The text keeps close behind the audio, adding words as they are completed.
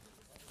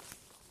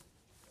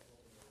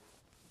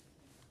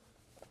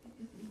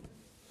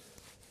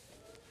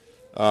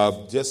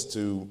Just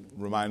to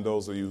remind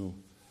those of you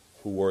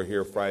who were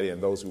here Friday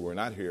and those who were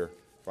not here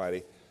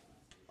Friday,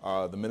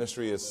 the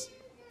ministry is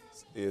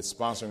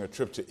sponsoring a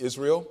trip to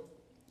Israel,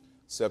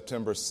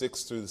 September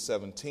 6th through the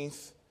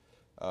 17th.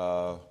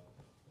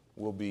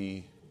 We'll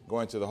be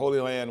going to the Holy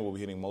Land. We'll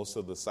be hitting most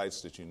of the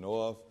sites that you know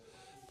of.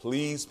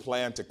 Please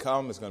plan to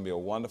come. It's going to be a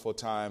wonderful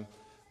time.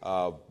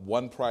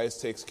 One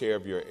price takes care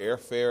of your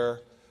airfare,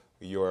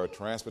 your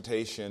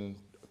transportation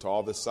to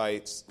all the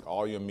sites,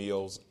 all your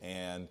meals,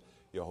 and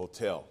your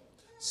hotel.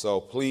 So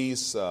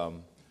please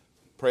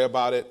pray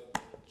about it.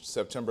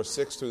 September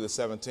 6th through the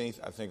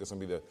 17th. I think it's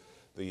going to be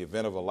the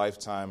event of a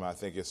lifetime. I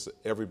think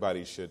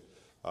everybody should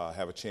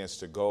have a chance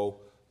to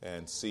go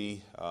and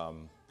see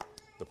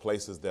the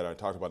places that are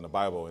talked about in the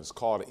Bible. It's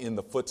called In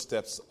the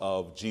Footsteps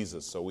of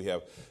Jesus. So we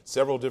have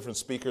several different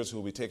speakers who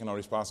will be taking on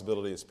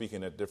responsibility of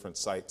speaking at different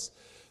sites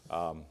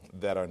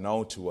that are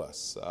known to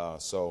us.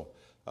 So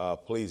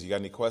please, you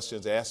got any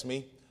questions, ask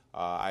me.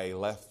 I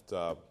left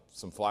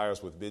some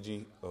flyers with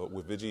Vigi,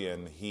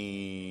 and did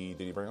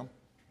he bring them?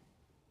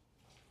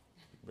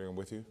 Bring them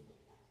with you?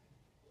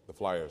 The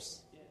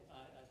flyers? Yeah, I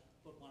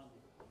put one of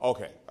them.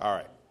 Okay, all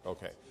right,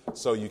 okay.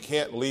 So you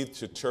can't leave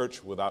to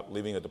church without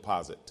leaving a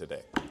deposit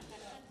today.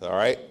 All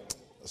right?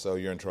 So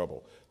you're in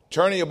trouble.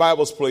 Turn in your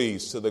Bibles,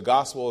 please, to the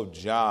Gospel of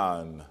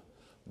John.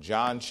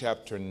 John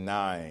chapter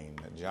 9.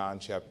 John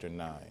chapter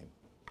 9.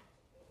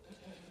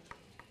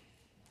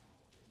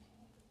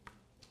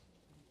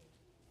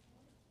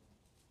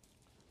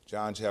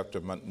 John chapter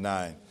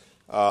 9.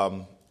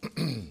 One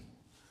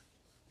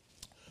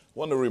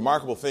of the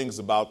remarkable things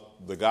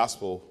about the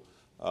Gospel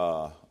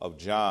of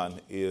John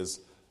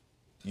is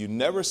you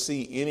never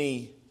see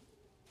any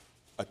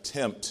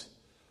attempt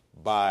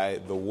by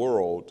the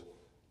world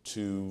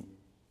to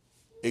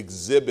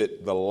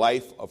exhibit the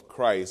life of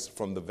Christ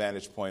from the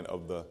vantage point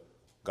of the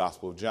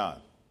Gospel of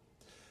John.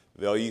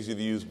 They'll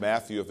usually use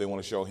Matthew if they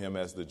want to show him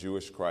as the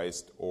Jewish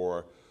Christ,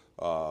 or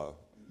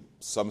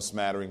some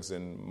smatterings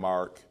in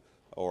Mark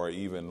or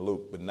even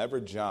Luke, but never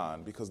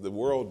John, because the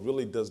world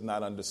really does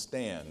not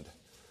understand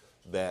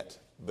that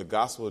the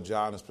Gospel of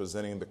John is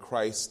presenting the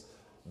Christ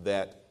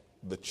that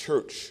the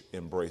church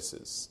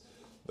embraces,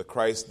 the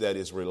Christ that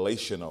is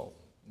relational,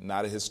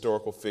 not a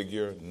historical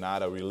figure,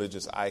 not a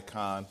religious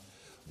icon,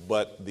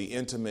 but the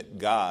intimate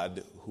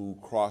God who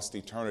crossed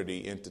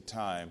eternity into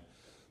time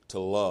to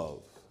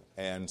love.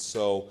 And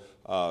so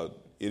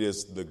it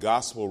is the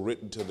gospel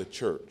written to the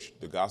church.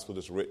 The gospel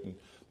is written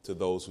to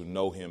those who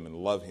know him and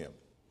love him.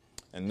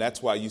 And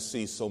that's why you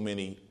see so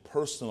many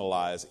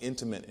personalized,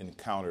 intimate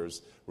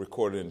encounters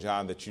recorded in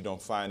John that you don't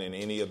find in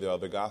any of the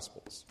other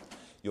gospels.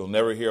 You'll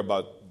never hear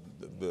about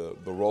the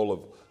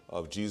role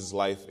of Jesus'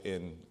 life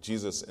in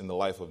the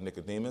life of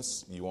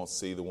Nicodemus. You won't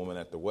see the woman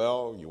at the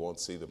well. You won't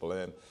see the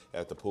man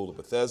at the pool of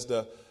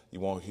Bethesda.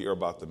 You won't hear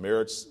about the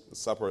marriage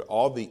supper,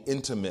 all the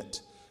intimate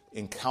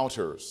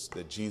encounters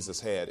that Jesus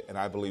had, and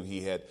I believe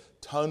he had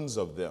tons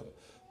of them.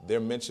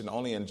 They're mentioned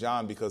only in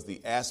John because the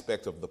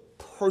aspect of the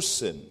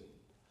person,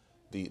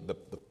 the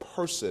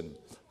person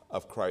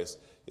of Christ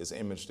is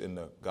imaged in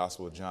the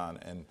Gospel of John.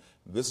 And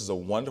this is a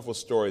wonderful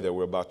story that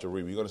we're about to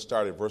read. We're going to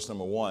start at verse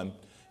number 1,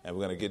 and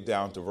we're going to get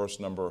down to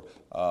verse number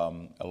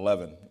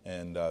 11.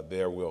 And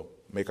there we'll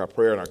make our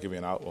prayer, and I'll give you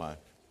an outline.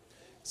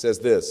 It says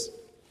this: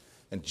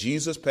 And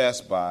Jesus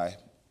passed by.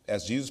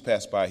 As Jesus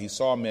passed by, he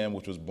saw a man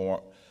which was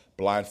born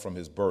blind from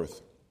his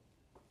birth.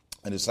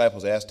 And the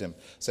disciples asked him,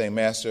 saying,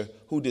 Master,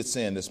 who did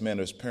sin, this man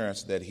or his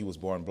parents, that he was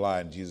born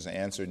blind? Jesus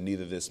answered,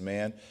 Neither this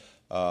man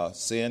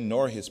sinned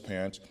nor his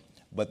parents,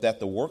 but that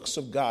the works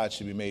of God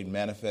should be made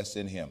manifest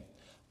in him.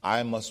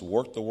 I must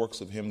work the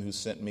works of him who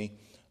sent me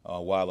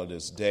while it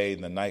is day,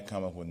 and the night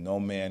cometh when no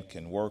man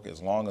can work.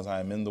 As long as I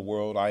am in the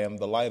world, I am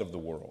the light of the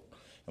world.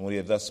 And when he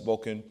had thus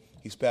spoken,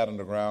 he spat on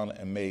the ground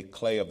and made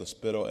clay of the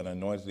spittle and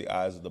anointed the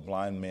eyes of the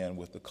blind man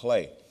with the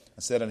clay,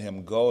 and said unto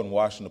him, Go and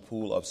wash in the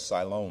pool of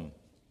Siloam,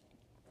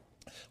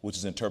 which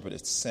is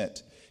interpreted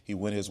sent. He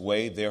went his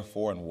way,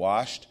 therefore, and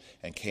washed,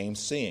 and came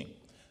seeing.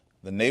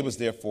 The neighbors,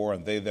 therefore,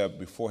 and they that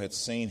before had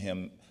seen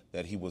him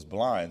that he was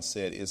blind,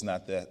 said, Is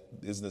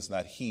this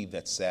not he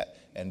that sat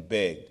and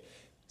begged?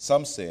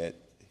 Some said,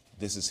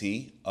 This is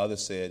he.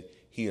 Others said,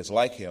 He is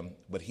like him.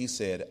 But he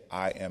said,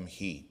 I am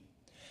he.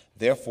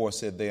 Therefore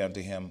said they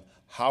unto him,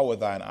 How are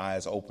thine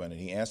eyes open? And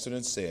he answered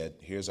and said,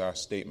 here's our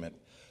statement,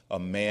 a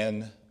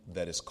man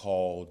that is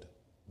called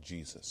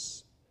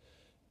Jesus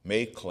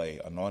made clay,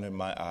 anointed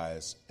my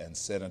eyes, and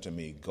said unto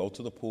me, Go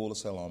to the pool of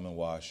Siloam and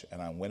wash.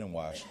 And I went and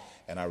washed,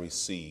 and I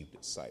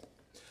received sight.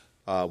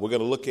 We're going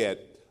to look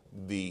at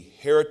the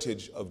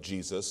heritage of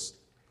Jesus,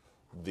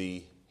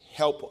 the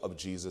help of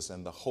Jesus,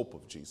 and the hope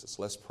of Jesus.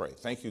 Let's pray.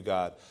 Thank you,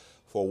 God,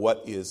 for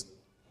what is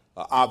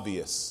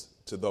obvious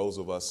to those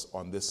of us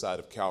on this side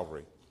of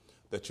Calvary,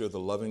 that you're the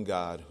loving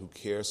God who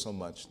cares so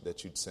much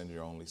that you'd send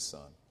your only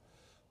Son.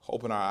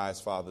 Open our eyes,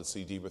 Father, to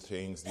see deeper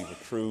things, deeper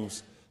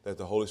truths that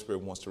the Holy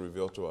Spirit wants to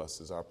reveal to us,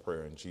 is our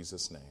prayer in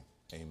Jesus' name.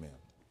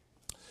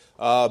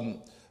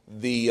 Amen.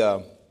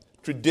 The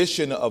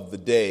tradition of the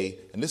day,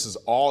 and this is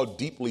all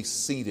deeply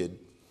seated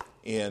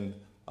in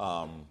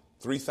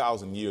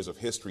 3,000 years of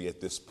history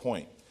at this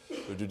point.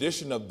 The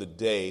tradition of the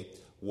day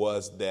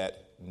was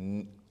that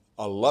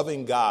a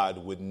loving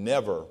God would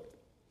never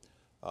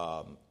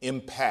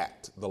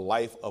impact the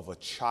life of a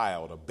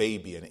child, a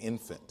baby, an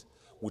infant,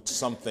 with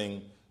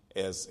something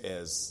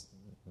as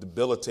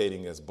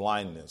debilitating as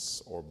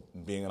blindness or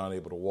being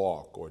unable to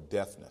walk or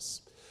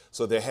deafness.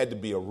 So there had to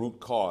be a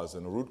root cause,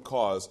 and the root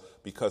cause,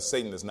 because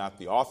Satan is not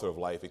the author of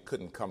life, it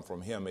couldn't come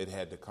from him. It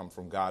had to come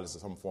from God as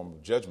some form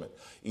of judgment,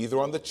 either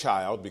on the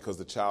child, because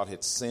the child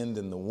had sinned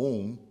in the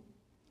womb.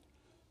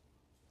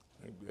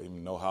 I don't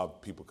even know how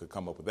people could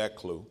come up with that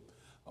clue,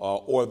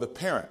 or the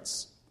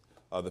parents.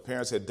 The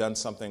parents had done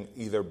something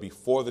either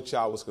before the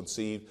child was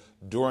conceived,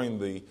 during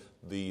the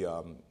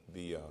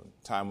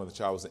time when the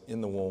child was in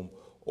the womb,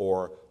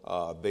 or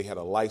they had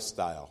a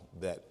lifestyle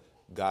that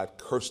God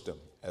cursed them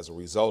as a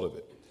result of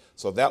it.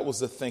 So that was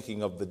the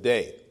thinking of the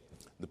day.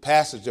 The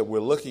passage that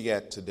we're looking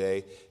at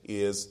today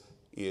is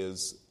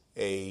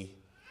a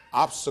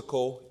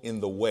obstacle in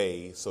the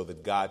way so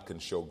that God can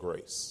show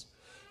grace.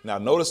 Now,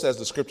 notice as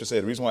the scripture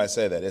says, the reason why I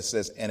say that, it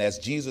says, and as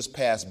Jesus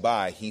passed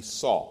by, he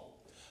saw.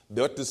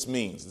 What this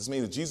means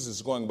that Jesus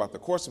is going about the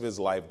course of his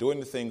life, doing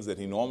the things that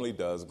he normally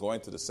does, going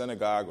to the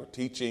synagogue or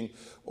teaching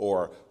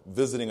or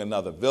visiting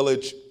another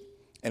village.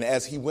 And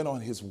as he went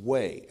on his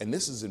way, and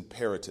this is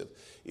imperative,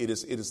 it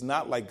is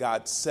not like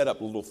God set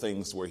up little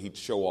things where he'd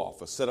show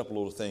off or set up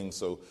little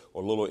things or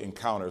little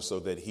encounters so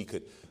that he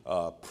could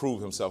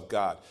prove himself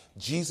God.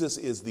 Jesus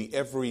is the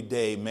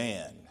everyday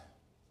man.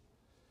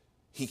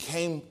 He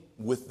came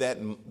with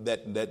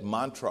that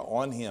mantra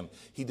on him.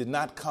 He did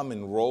not come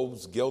in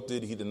robes,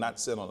 gilded. He did not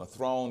sit on a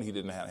throne. He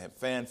did not have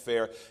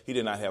fanfare. He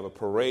did not have a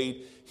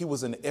parade. He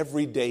was an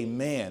everyday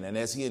man. And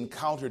as he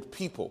encountered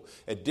people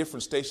at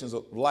different stations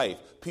of life,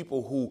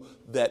 people who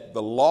that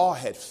the law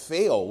had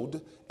failed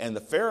and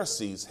the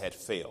Pharisees had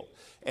failed.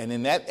 And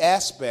in that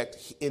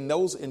aspect, in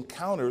those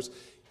encounters,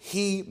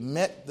 he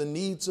met the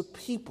needs of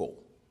people.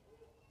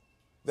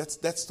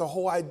 That's the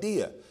whole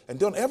idea. And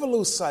don't ever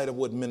lose sight of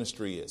what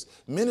ministry is.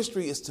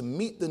 Ministry is to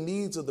meet the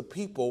needs of the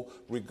people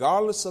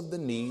regardless of the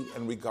need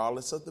and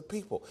regardless of the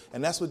people.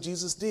 And that's what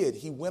Jesus did.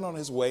 He went on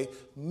his way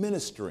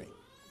ministering.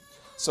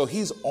 So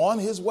he's on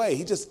his way.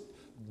 He's just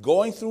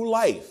going through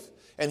life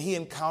and he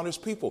encounters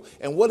people.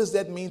 And what does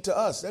that mean to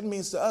us? That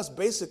means to us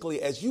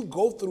basically as you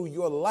go through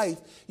your life,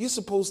 you're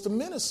supposed to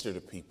minister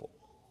to people.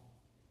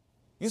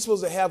 You're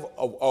supposed to have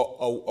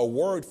a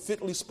word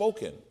fitly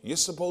spoken. You're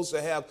supposed to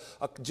have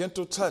a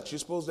gentle touch. You're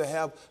supposed to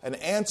have an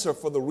answer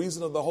for the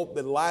reason of the hope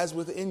that lies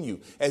within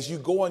you. As you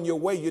go on your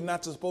way, you're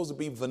not supposed to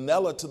be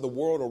vanilla to the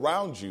world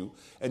around you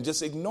and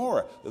just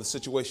ignore the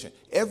situation.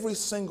 Every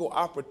single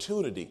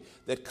opportunity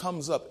that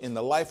comes up in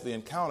the life, the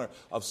encounter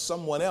of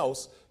someone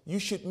else, you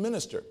should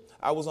minister.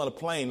 I was on a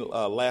plane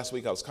last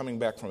week. I was coming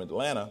back from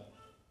Atlanta,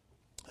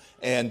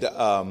 and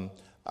they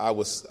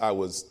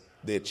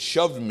had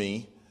shoved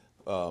me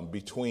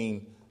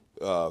between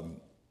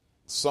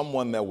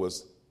someone that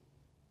was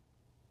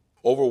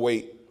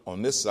overweight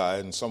on this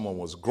side and someone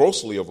was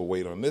grossly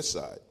overweight on this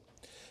side.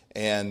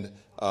 And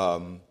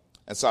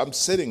so I'm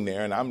sitting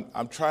there and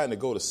I'm trying to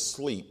go to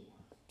sleep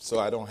so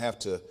I don't have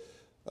to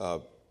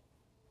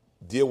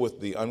deal with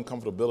the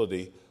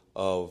uncomfortability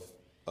of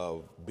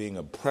being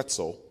a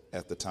pretzel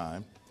at the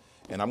time.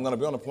 And I'm going to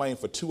be on a plane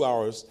for 2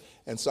 hours.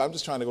 And so I'm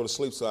just trying to go to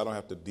sleep so I don't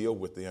have to deal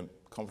with the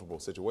uncomfortable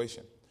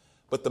situation.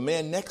 But the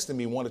man next to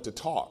me wanted to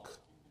talk,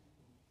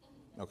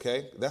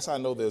 okay? That's how I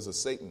know there's a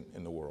Satan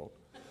in the world.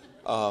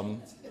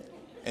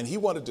 And he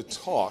wanted to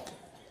talk,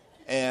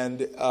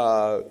 and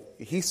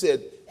he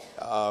said,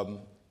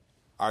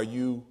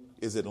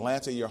 is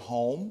Atlanta your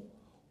home,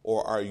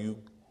 or are you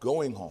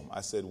going home? I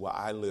said, well,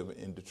 I live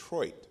in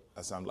Detroit.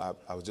 I said,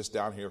 I was just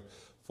down here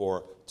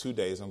for 2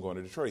 days. I'm going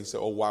to Detroit. He said,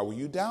 oh, why were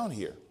you down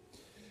here?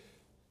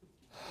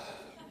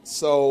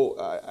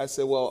 So I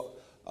said, well,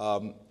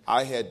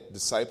 I had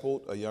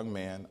discipled a young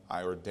man.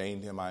 I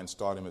ordained him. I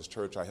installed him in his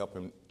church. I helped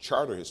him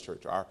charter his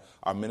church.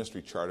 Our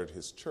ministry chartered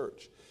his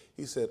church.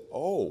 He said,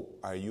 oh,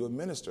 are you a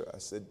minister? I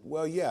said,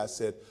 well, yeah. I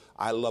said,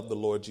 I love the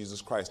Lord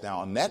Jesus Christ. Now,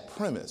 on that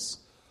premise,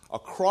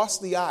 across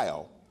the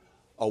aisle,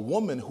 a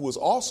woman who was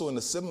also in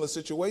a similar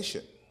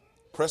situation,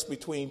 pressed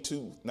between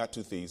two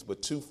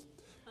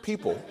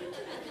people,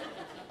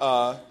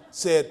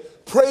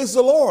 said, praise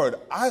the Lord.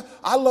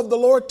 I love the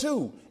Lord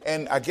too.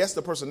 And I guess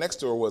the person next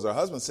to her was her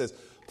husband, says,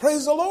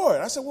 praise the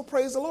Lord. I said, well,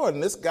 praise the Lord.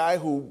 And this guy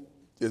who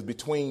is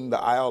between the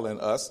aisle and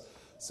us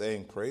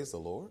saying, praise the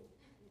Lord.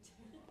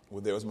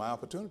 Well, there was my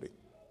opportunity.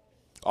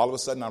 All of a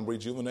sudden, I'm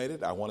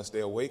rejuvenated. I want to stay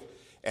awake.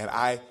 And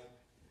I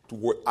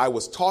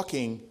was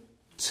talking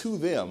to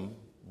them,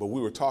 but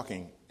we were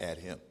talking at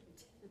him.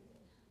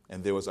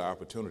 And there was our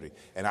opportunity.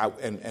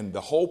 And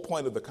the whole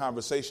point of the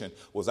conversation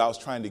was I was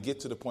trying to get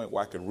to the point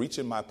where I could reach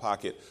in my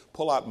pocket,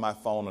 pull out my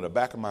phone. On the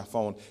back of my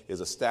phone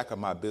is a stack of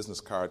my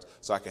business cards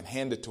so I can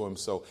hand it to him.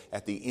 So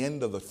at the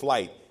end of the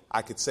flight,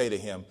 I could say to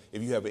him,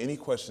 if you have any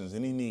questions,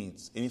 any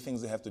needs, any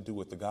things that have to do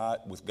with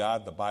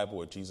God, the Bible,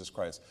 or Jesus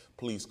Christ,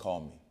 please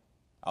call me.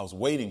 I was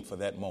waiting for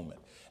that moment.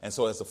 And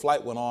so as the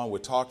flight went on, we're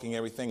talking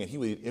everything, and he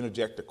would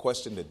interject a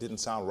question that didn't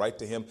sound right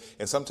to him.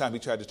 And sometimes he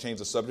tried to change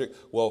the subject.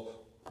 Well,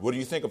 what do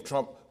you think of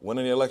Trump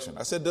winning the election?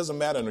 I said, it doesn't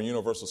matter in the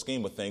universal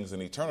scheme of things.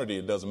 In eternity,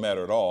 it doesn't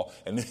matter at all.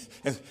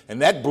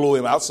 And that blew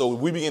him out. So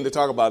we began to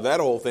talk about that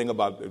whole thing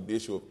about the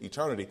issue of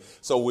eternity.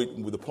 So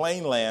the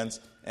plane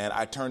lands, and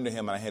I turned to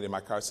him, and I handed him my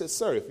card. I said,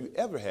 sir, if you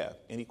ever have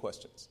any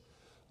questions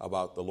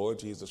about the Lord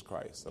Jesus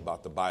Christ,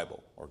 about the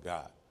Bible or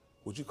God,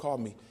 would you call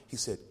me? He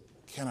said,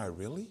 can I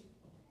really?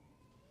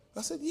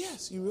 I said,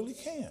 yes, you really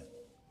can.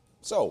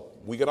 So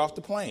we get off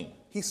the plane.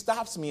 He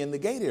stops me in the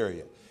gate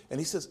area, and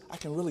he says, I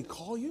can really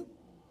call you?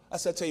 I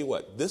said, tell you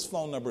what, this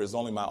phone number is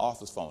only my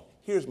office phone.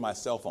 Here's my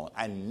cell phone.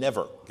 I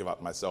never give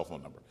out my cell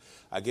phone number.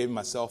 I gave him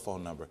my cell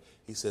phone number.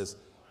 He says,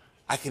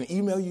 I can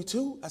email you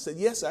too? I said,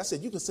 yes. I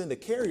said, you can send a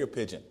carrier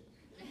pigeon.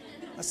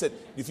 I said,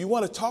 if you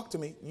want to talk to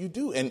me, you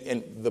do. And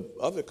the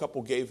other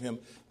couple gave him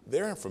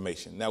their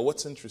information. Now,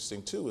 what's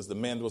interesting, too, is the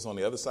man that was on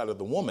the other side of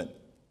the woman,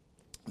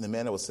 and the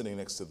man that was sitting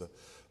next to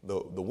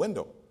the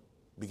window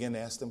began to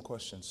ask them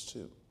questions,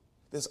 too.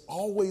 There's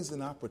always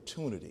an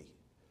opportunity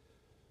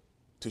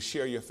to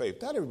share your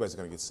faith. Not everybody's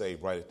going to get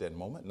saved right at that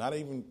moment, not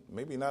even,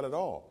 maybe not at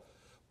all.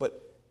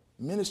 But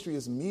ministry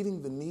is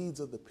meeting the needs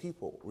of the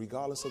people,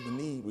 regardless of the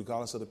need,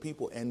 regardless of the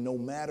people, and no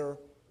matter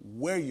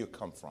where you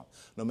come from,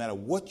 no matter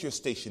what your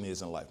station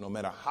is in life, no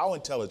matter how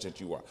intelligent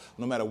you are,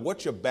 no matter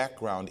what your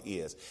background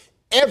is,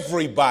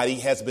 everybody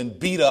has been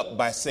beat up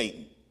by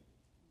Satan.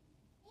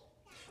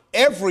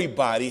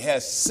 Everybody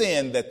has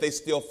sin that they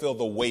still feel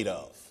the weight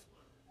of.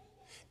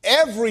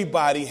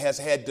 Everybody has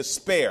had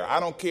despair. I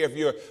don't care if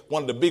you're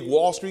one of the big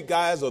Wall Street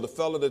guys or the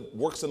fellow that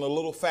works in a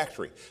little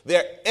factory.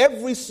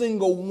 Every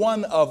single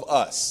one of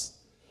us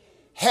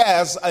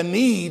has a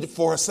need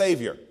for a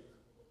Savior.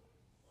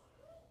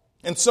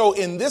 And so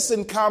in this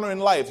encounter in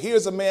life,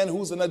 here's a man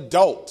who's an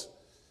adult,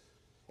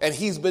 and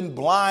he's been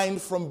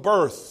blind from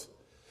birth.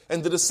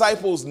 And the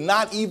disciples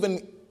not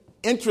even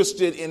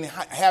interested in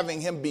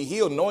having him be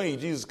healed, knowing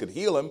Jesus could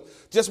heal him,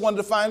 just wanted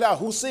to find out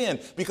who sinned.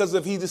 Because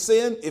if he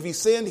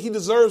sinned, he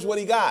deserves what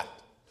he got.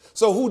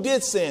 So who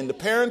did sin, the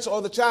parents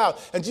or the child?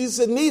 And Jesus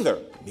said,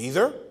 neither.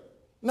 Neither?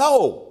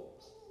 No.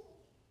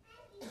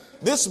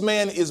 This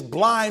man is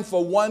blind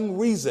for one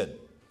reason,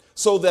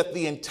 so that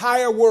the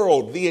entire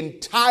world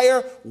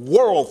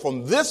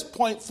from this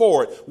point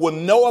forward will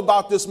know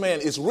about this man.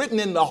 It's written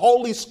in the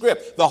Holy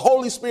Script. The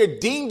Holy Spirit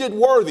deemed it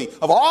worthy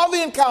of all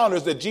the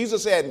encounters that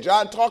Jesus had, and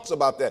John talks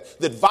about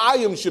that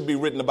volumes should be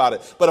written about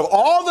it. But of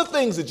all the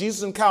things that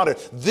Jesus encountered,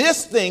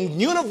 this thing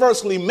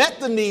universally met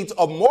the needs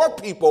of more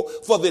people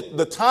for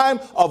the time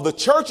of the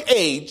church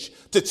age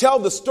to tell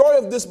the story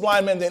of this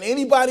blind man than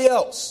anybody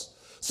else.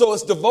 So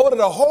it's devoted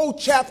a whole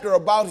chapter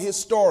about his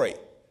story,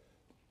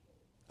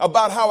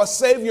 about how a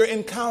Savior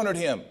encountered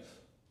him,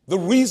 the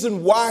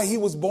reason why he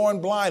was born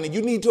blind. And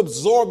you need to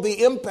absorb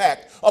the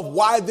impact of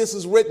why this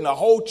is written. A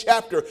whole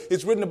chapter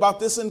is written about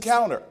this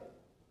encounter.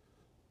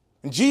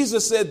 And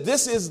Jesus said,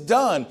 this is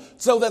done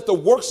so that the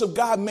works of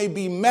God may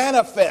be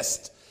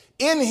manifest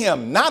in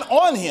him, not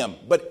on him,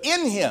 but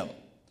in him.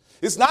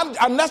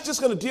 I'm not just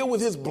going to deal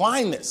with his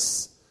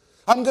blindness.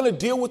 I'm going to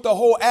deal with the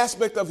whole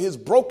aspect of his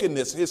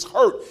brokenness, his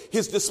hurt,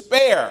 his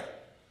despair,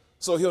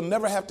 so he'll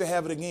never have to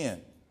have it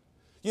again.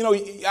 You know,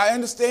 I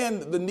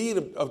understand the need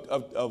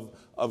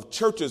of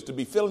churches to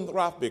be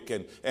philanthropic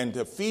and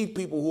to feed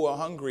people who are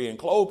hungry and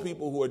clothe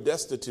people who are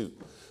destitute.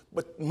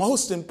 But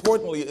most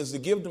importantly is to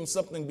give them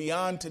something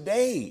beyond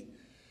today.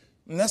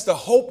 And that's the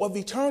hope of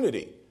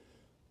eternity.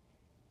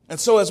 And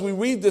so as we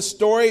read this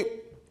story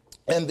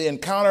and the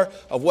encounter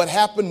of what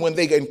happened when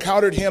they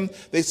encountered him,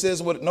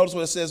 notice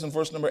what it says in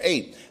verse number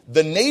 8.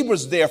 The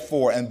neighbors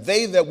therefore, and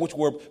they that which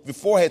were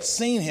before had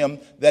seen him,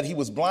 that he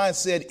was blind,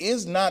 said,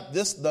 is not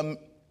this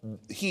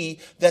he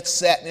that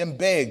sat and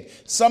begged?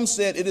 Some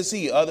said, it is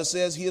he. Others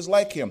says he is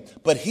like him.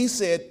 But he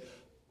said,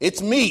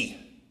 it's me.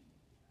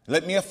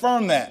 Let me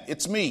affirm that.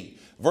 It's me.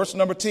 Verse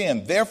number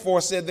 10.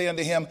 Therefore said they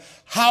unto him,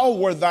 how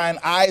were thine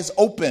eyes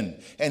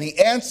open? And he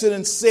answered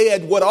and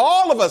said, what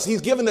all of us,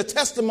 he's given the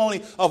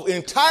testimony of the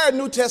entire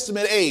New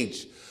Testament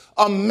age,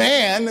 a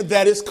man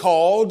that is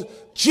called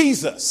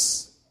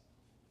Jesus.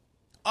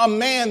 A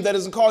man that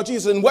isn't called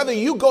Jesus. And whether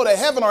you go to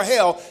heaven or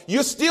hell,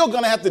 you're still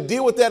going to have to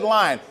deal with that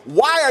line.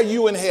 Why are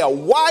you in hell?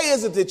 Why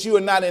is it that you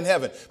are not in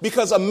heaven?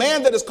 Because a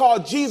man that is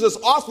called Jesus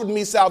offered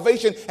me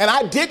salvation and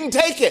I didn't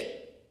take it.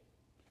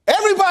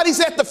 Everybody's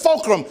at the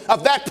fulcrum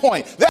of that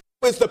point. That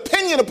is the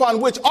opinion upon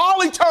which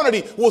all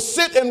eternity will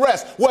sit and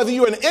rest. Whether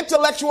you're an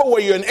intellectual,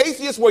 whether you're an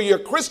atheist, whether you're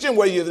a Christian,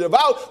 whether you're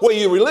devout, whether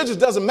you're religious,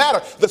 doesn't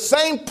matter. The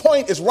same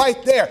point is right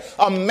there.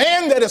 A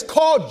man that is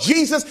called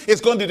Jesus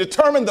is going to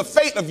determine the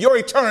fate of your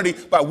eternity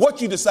by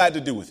what you decide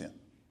to do with him.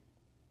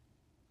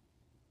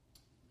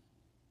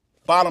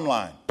 Bottom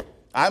line,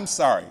 I'm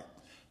sorry.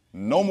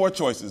 No more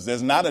choices.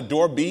 There's not a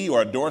door B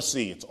or a door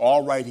C. It's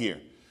all right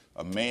here.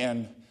 A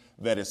man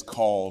that is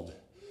called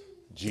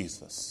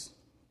Jesus.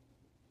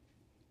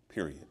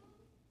 Period.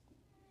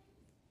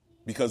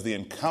 Because the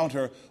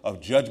encounter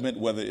of judgment,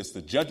 whether it's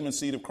the judgment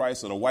seat of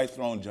Christ or the white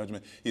throne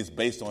judgment, is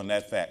based on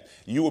that fact.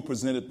 You were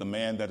presented the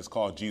man that is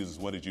called Jesus.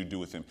 What did you do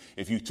with him?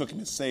 If you took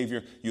him as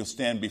Savior, you'll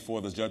stand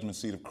before the judgment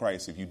seat of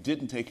Christ. If you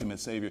didn't take him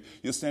as Savior,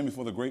 you'll stand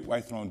before the great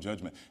white throne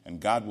judgment, and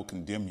God will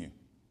condemn you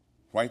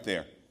right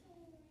there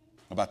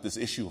about this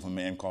issue of a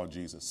man called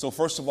Jesus. So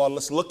first of all,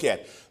 let's look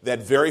at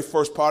that very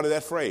first part of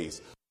that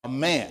phrase, a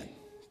man.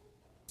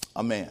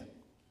 A man.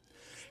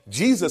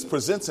 Jesus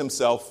presents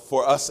himself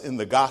for us in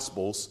the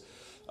Gospels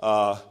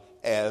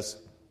as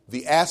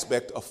the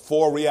aspect of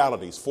four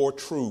realities, four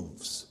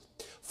truths.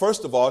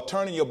 First of all,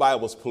 turn in your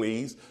Bibles,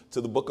 please, to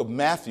the book of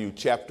Matthew,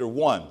 chapter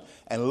 1,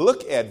 and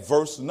look at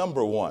verse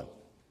number 1.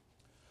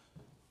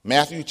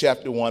 Matthew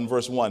chapter 1,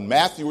 verse 1.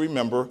 Matthew,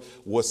 remember,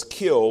 was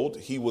killed.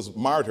 He was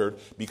martyred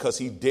because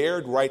he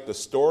dared write the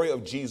story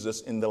of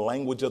Jesus in the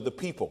language of the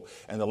people.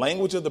 And the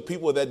language of the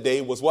people of that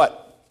day was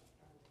what?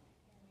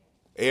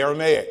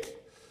 Aramaic.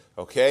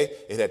 Okay?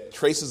 It had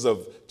traces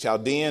of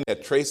Chaldean, it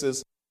had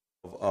traces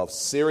of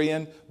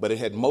Syrian, but it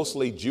had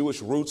mostly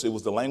Jewish roots. It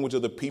was the language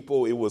of the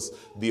people. It was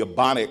the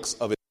Ebonics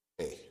of its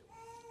day.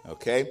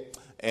 Okay?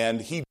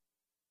 And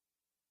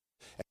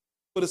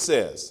what it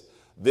says.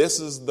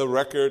 This is the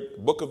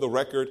book of the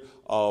record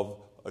of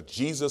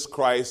Jesus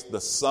Christ,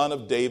 the son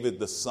of David,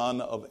 the son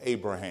of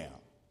Abraham.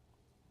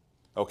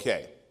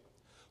 Okay.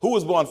 Who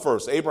was born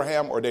first,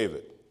 Abraham or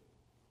David?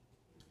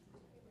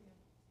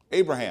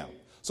 Abraham.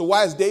 So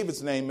why is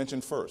David's name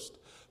mentioned first?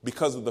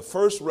 Because of the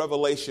first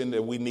revelation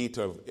that we need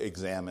to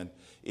examine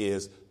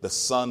is the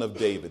son of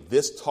David.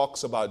 This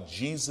talks about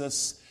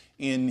Jesus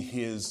in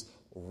his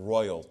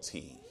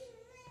royalty.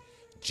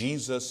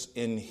 Jesus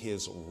in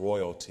his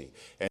royalty.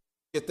 And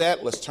get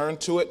that, let's turn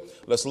to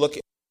it. Let's look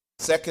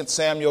at 2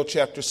 Samuel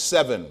chapter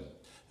 7.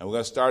 And we're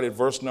going to start at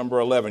verse number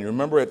 11. You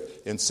remember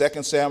it in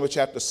 2 Samuel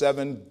chapter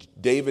 7,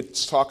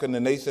 David's talking to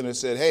Nathan and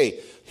said,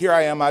 hey, here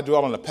I am, I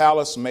dwell in a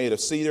palace made of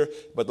cedar,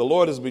 but the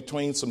Lord is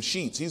between some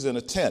sheets. He's in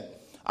a tent.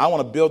 I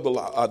want to build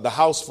the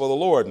house for the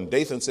Lord. And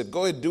Nathan said,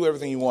 go ahead and do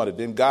everything you wanted.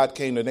 Then God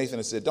came to Nathan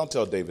and said, don't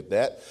tell David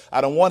that.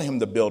 I don't want him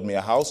to build me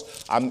a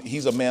house.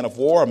 He's a man of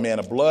war, a man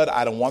of blood.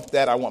 I don't want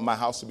that. I want my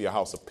house to be a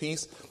house of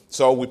peace.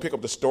 So we pick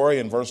up the story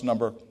in verse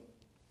number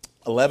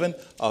 11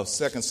 of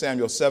 2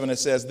 Samuel 7. It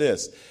says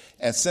this,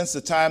 and since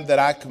the time that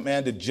I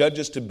commanded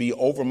judges to be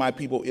over my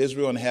people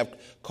Israel and have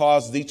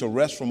caused thee to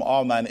rest from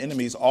all thine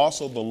enemies,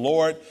 also the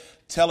Lord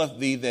telleth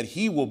thee that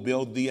he will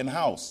build thee an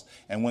house.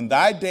 And when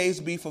thy days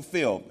be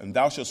fulfilled, and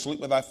thou shalt sleep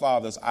with thy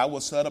fathers, I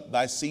will set up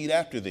thy seed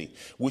after thee,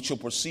 which shall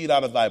proceed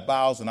out of thy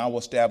bowels, and I will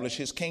establish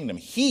his kingdom.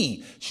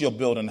 He shall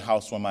build an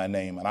house for my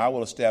name, and I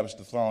will establish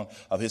the throne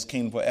of his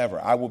kingdom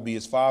forever. I will be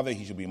his father,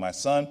 he shall be my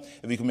son.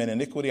 If he commit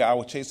iniquity, I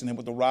will chasten him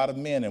with the rod of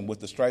men and with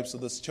the stripes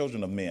of the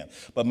children of men.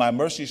 But my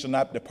mercy shall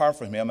not depart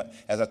from him,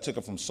 as I took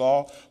it from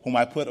Saul, whom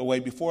I put away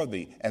before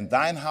thee. And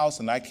thine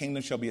house and thy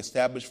kingdom shall be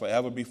established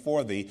forever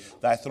before thee.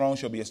 Thy throne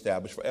shall be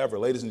established forever.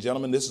 Ladies and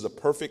gentlemen, this is a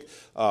perfect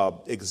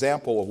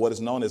example of what is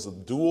known as a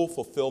dual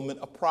fulfillment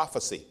of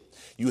prophecy.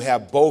 You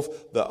have both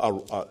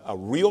a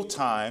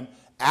real-time,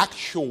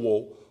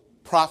 actual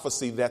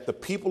prophecy that the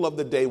people of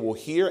the day will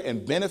hear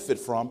and benefit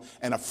from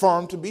and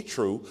affirm to be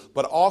true,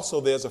 but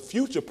also there's a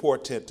future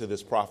portent to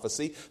this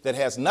prophecy that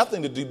has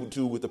nothing to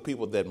do with the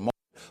people that mourn,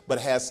 but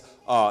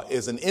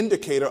is an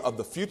indicator of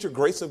the future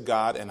grace of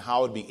God and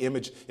how it be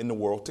imaged in the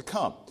world to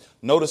come.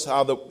 Notice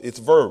how it's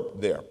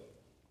verb there.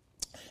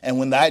 And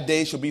when thy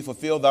days shall be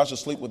fulfilled, thou shalt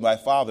sleep with thy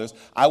fathers.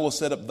 I will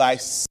set up thy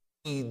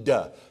seed.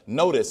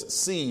 Notice,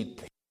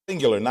 seed,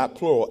 singular, not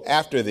plural,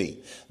 after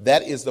thee.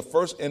 That is the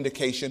first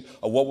indication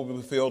of what will be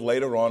fulfilled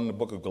later on in the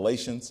book of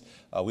Galatians.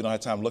 We don't have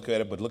time to look at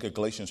it, but look at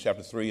Galatians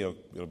chapter 3.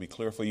 It'll be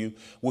clear for you.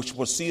 Which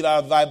proceed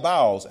out of thy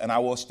bowels, and I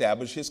will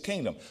establish his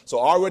kingdom. So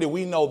already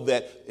we know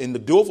that in the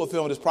dual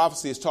fulfillment of this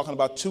prophecy, it's talking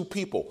about two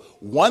people.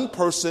 One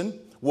person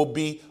will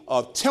be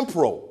a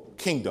temporal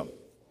kingdom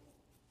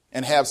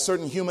and have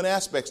certain human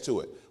aspects to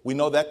it. We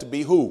know that to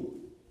be who?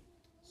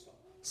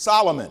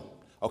 Solomon.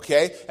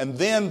 Okay? And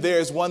then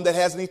there's one that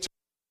has an eternal.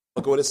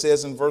 Look at what it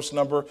says in verse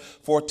number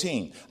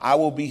 14. I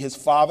will be his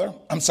father.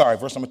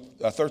 Verse number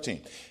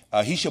 13.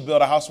 He shall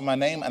build a house for my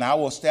name, and I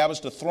will establish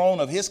the throne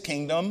of his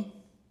kingdom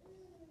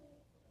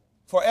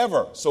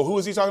forever. So who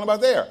is he talking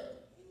about there?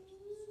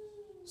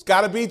 It's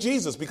got to be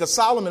Jesus, because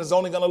Solomon is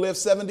only going to live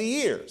 70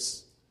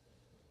 years.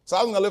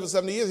 Solomon's going to live for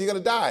 70 years. He's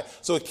going to die.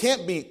 So it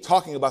can't be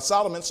talking about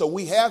Solomon. So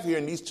we have here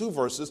in these two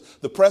verses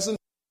the present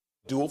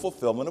dual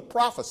fulfillment of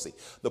prophecy.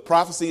 The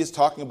prophecy is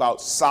talking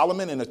about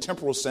Solomon in a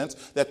temporal sense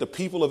that the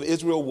people of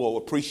Israel will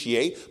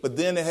appreciate, but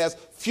then it has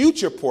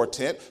future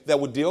portent that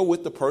would deal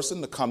with the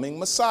person, the coming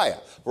Messiah.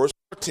 Verse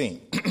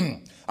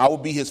 14, I will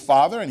be his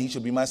father and he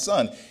shall be my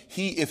son.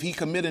 If he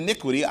commit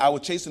iniquity, I will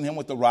chasten him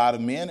with the rod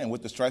of men and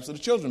with the stripes of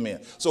the children of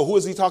men. So who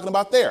is he talking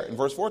about there in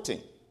verse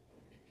 14?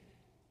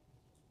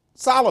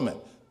 Solomon.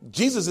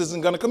 Jesus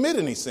isn't going to commit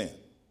any sin.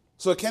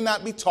 So it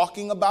cannot be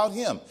talking about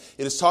him.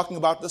 It is talking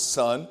about the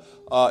son,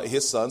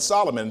 his son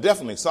Solomon.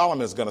 Definitely,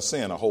 Solomon is going to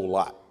sin a whole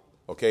lot.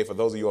 Okay, for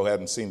those of you who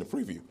haven't seen the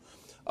preview.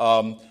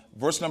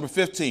 Verse number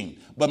 15.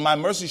 But my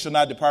mercy shall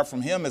not depart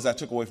from him, as I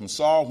took away from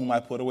Saul, whom I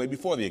put away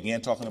before thee.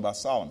 Again, talking about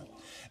Solomon.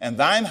 And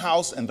thine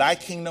house and thy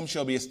kingdom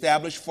shall be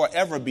established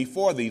forever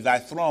before thee. Thy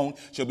throne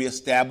shall be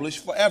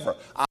established forever.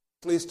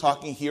 Is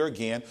talking here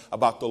again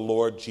about the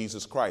Lord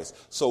Jesus Christ.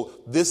 So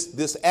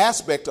this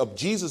aspect of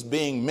Jesus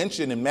being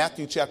mentioned in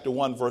Matthew chapter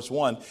 1 verse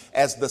 1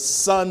 as the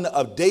son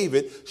of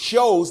David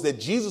shows that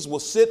Jesus will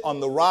sit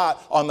on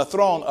the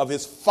throne of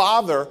his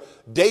father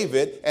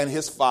David and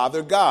his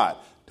father God.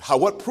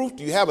 What proof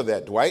do you have of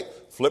that, Dwight?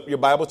 Flip your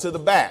Bible to the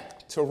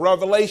back to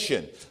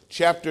Revelation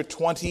chapter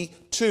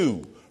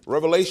 22.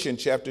 Revelation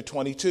chapter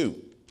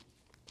 22.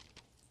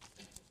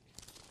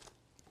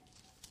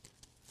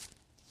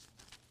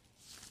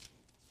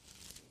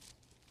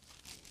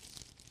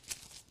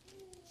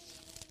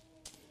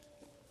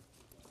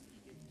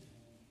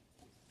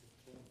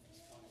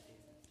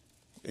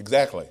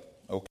 Exactly.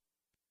 Okay.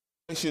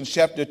 Revelation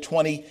chapter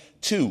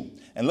 22.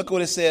 And look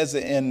what it says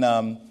in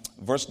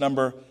verse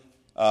number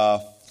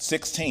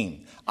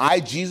 16. I,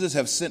 Jesus,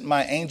 have sent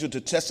my angel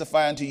to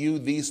testify unto you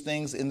these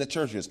things in the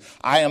churches.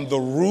 I am the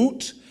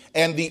root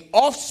and the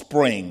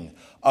offspring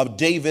of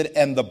David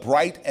and the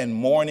bright and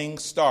morning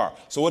star.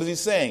 So what is he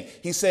saying?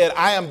 He said,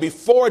 I am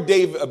before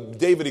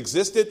David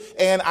existed,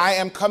 and I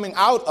am coming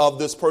out of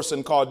this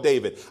person called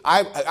David.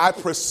 I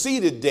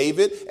preceded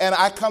David, and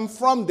I come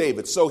from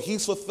David. So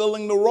he's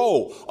fulfilling the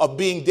role of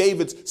being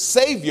David's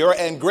savior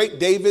and great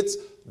David's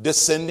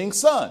descending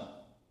son.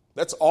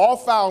 That's all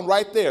found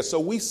right there. So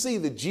we see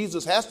that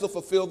Jesus has to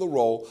fulfill the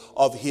role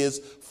of his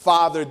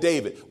father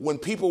David. When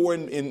people were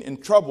in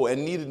trouble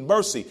and needed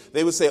mercy,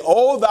 they would say,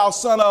 "Oh, thou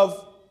son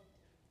of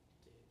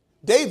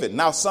David."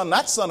 Now, son,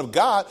 not son of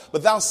God,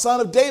 but thou son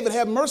of David,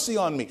 have mercy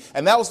on me.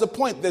 And that was the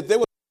point, that there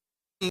was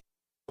a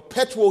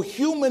perpetual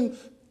human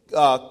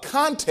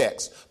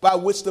context by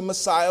which the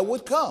Messiah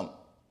would come.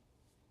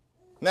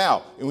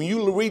 Now, when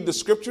you read the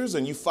scriptures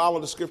and you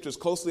follow the scriptures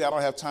closely, I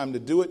don't have time to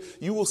do it,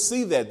 you will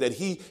see that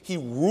he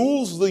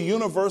rules the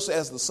universe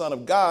as the Son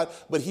of God,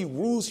 but he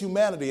rules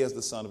humanity as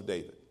the Son of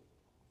David.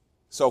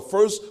 So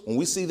first, when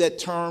we see that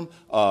term,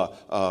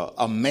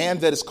 a man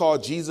that is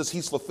called Jesus,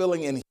 he's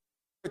fulfilling in his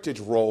heritage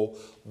role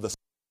the Son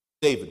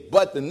of David.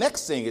 But the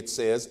next thing it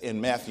says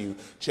in Matthew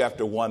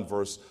chapter 1,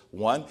 verse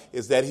 1,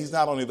 is that he's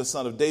not only the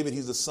son of David,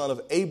 he's the son of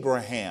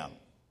Abraham.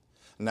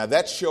 Now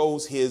that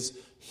shows his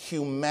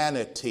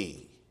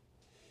humanity.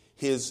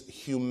 His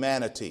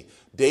humanity.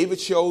 David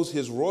shows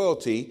his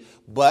royalty,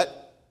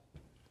 but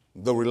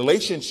the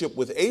relationship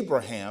with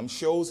Abraham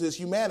shows his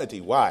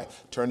humanity. Why?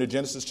 Turn to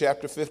Genesis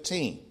chapter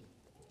 15.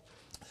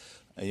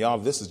 And y'all,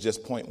 this is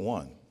just point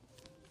 1.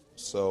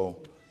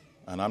 So,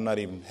 and I'm not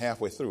even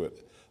halfway through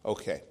it.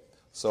 Okay.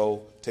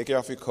 So take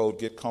off your coat,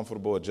 get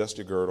comfortable, adjust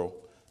your girdle,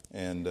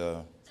 and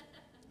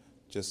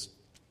just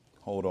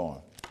hold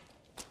on.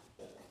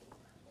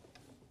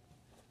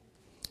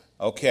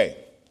 Okay.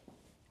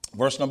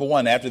 Verse number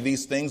 1, after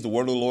these things, the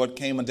word of the Lord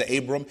came unto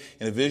Abram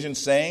in a vision,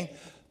 saying,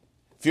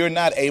 Fear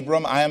not,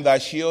 Abram, I am thy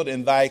shield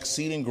and thy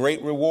exceeding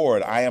great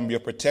reward. I am your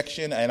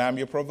protection and I'm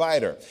your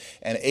provider.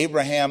 And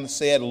Abraham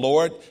said,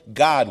 Lord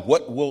God,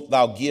 what wilt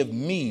thou give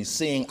me,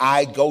 seeing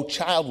I go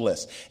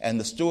childless? And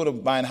the steward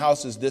of mine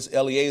house is this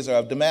Eliezer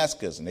of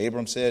Damascus. And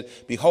Abram said,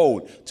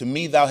 Behold, to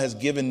me thou hast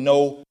given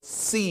no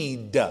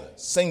seed,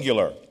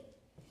 singular.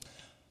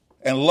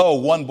 And lo,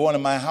 one born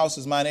in my house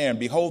is mine heir. And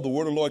behold, the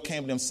word of the Lord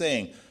came to him,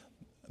 saying,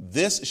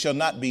 This shall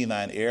not be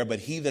thine heir, but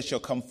he that shall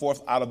come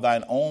forth out of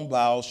thine own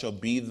bowels shall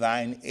be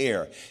thine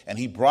heir. And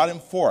he brought him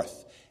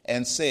forth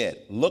and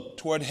said, Look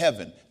toward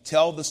heaven,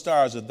 tell the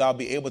stars if thou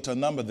be able to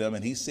number them.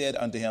 And he said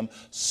unto him,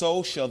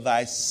 So shall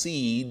thy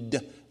seed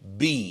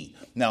be.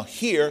 Now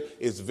here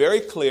is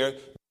very clear,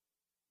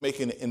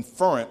 making an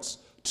inference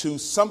to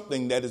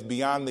something that is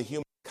beyond the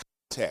human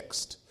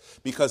context.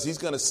 Because he's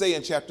going to say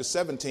in chapter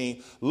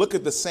 17, Look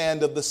at the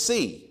sand of the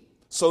sea,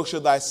 so shall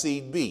thy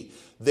seed be.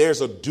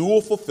 There's a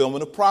dual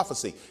fulfillment of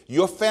prophecy.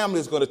 Your family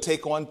is going to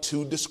take on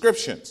 2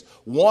 descriptions.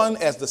 One,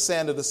 as the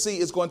sand of the sea,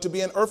 is going to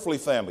be an earthly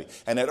family.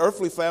 And that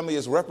earthly family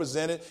is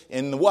represented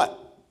in what?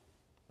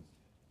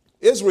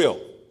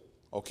 Israel.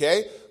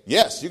 Okay?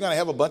 Yes, you're going to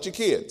have a bunch of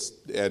kids,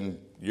 and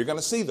you're going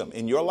to see them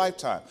in your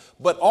lifetime.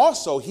 But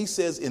also, he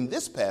says in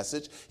this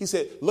passage, he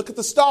said, look at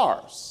the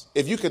stars.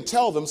 If you can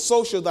tell them,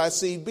 so shall thy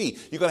seed be.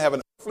 You're going to have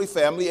an earthly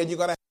family, and you're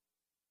going to have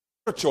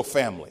a spiritual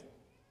family.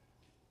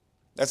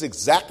 That's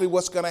exactly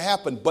what's going to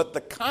happen. But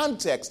the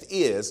context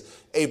is,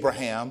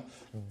 Abraham,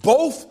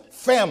 both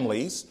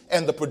families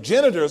and the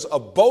progenitors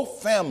of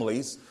both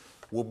families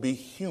will be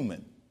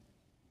human.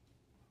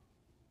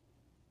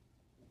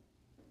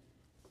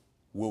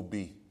 Will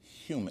be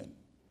human.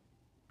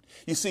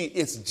 You see,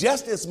 it's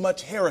just as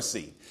much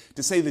heresy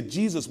to say that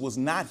Jesus was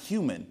not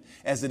human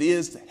as it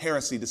is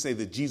heresy to say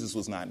that Jesus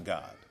was not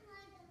God.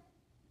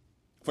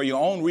 For your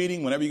own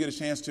reading, whenever you get a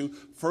chance to,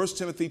 1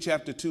 Timothy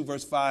chapter 2,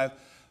 verse 5,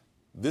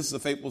 this is a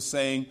faithful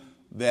saying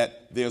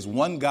that there's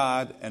one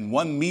God and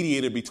one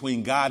mediator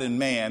between God and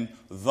man,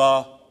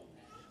 the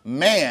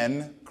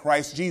man,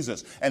 Christ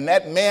Jesus. And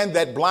that man,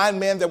 that blind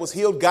man that was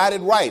healed, got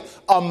it right.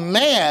 A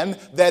man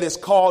that is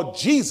called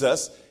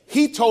Jesus,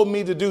 he told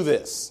me to do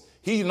this.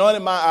 He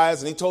anointed my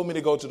eyes and he told me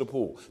to go to the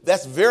pool.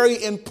 That's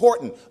very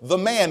important. The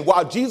man,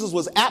 while Jesus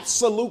was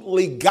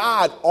absolutely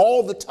God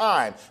all the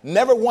time,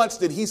 never once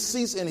did he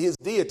cease in his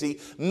deity.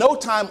 No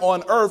time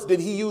on earth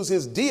did he use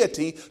his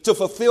deity to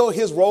fulfill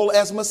his role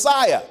as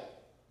Messiah.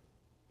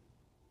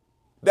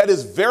 That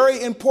is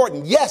very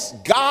important. Yes,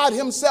 God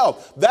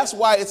himself. That's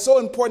why it's so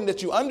important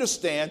that you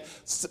understand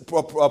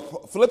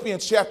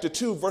Philippians chapter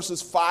 2,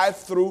 verses 5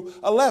 through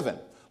 11.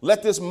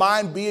 Let this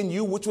mind be in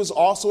you, which was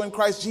also in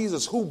Christ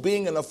Jesus, who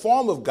being in the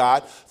form of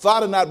God,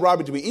 thought it not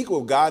robbery to be equal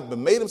with God, but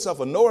made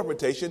himself of no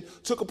reputation,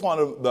 took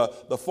upon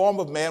the form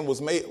of man, was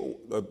made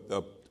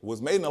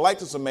in the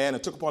likeness of man,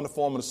 and took upon the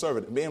form of a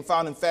servant. Being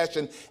found in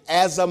fashion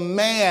as a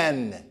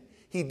man,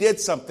 he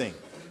did something.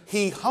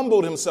 He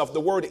humbled himself.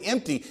 The word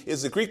empty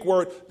is the Greek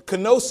word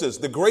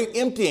kenosis, the great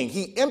emptying.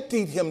 He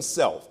emptied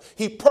himself.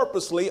 He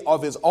purposely,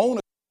 of his own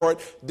accord,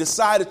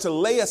 decided to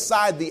lay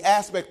aside the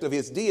aspect of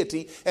his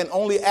deity and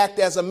only act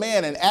as a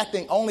man. And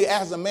acting only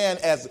as a man,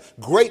 as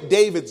great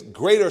David's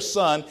greater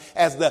son,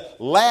 as the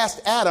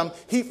last Adam,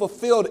 he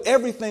fulfilled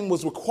everything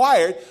was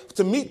required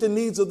to meet the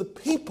needs of the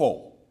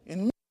people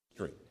in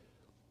ministry.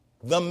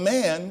 The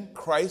man,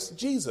 Christ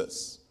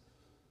Jesus.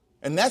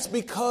 And that's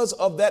because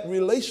of that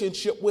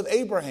relationship with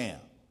Abraham.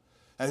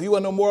 And if you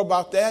want to know more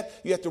about that,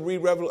 you have to read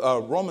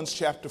Romans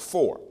chapter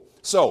 4.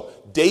 So,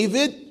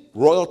 David,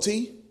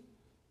 royalty,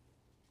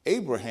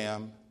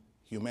 Abraham,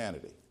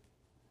 humanity.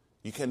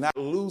 You cannot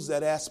lose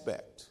that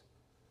aspect.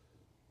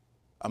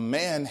 A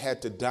man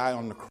had to die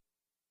on the cross.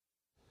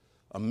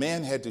 A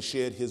man had to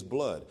shed his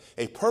blood.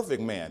 A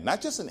perfect man,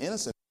 not just an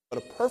innocent, but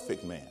a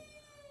perfect man,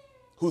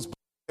 whose blood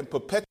can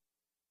perpetuate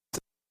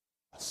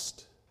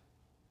trust.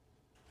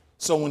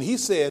 So when he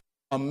said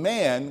a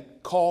man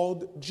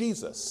called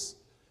Jesus,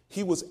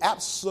 he was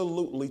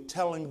absolutely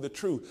telling the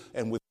truth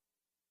and with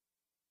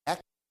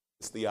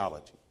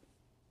theology.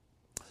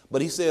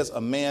 But he says a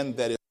man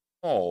that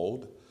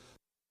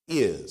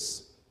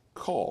is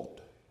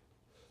called.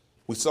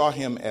 We saw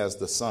him as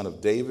the son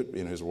of David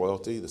in his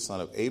royalty, the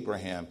son of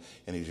Abraham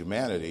in his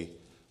humanity,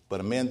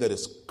 but a man that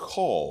is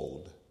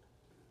called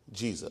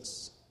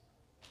Jesus.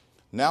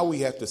 Now we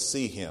have to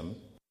see him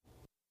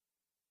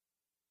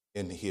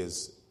in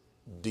his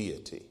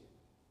deity.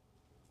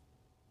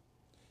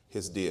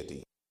 His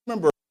deity.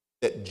 Remember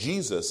that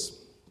Jesus,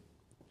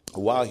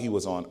 while he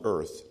was on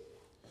earth,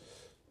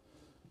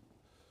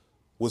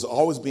 was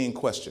always being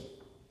questioned.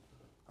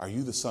 Are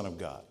you the Son of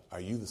God? Are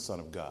you the Son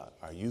of God?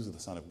 Are you the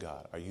Son of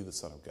God? Are you the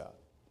Son of God?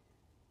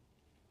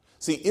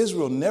 See,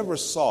 Israel never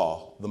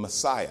saw the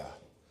Messiah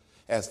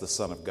as the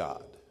Son of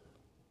God.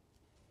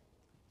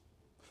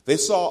 They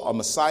saw a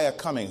Messiah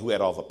coming who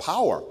had all the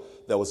power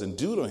that was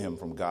endued on him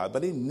from God,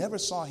 but they never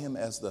saw him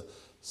as the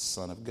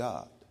Son of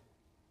God.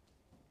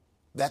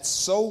 That's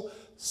so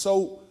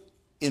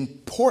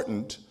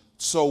important.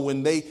 So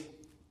when they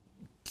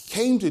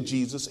came to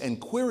Jesus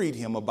and queried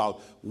him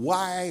about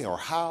why or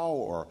how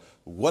or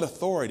what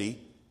authority,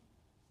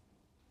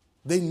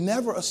 they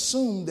never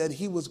assumed that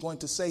he was going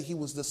to say he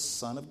was the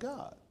Son of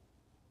God.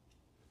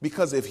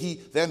 Because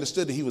if they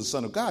understood that he was the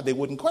Son of God, they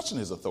wouldn't question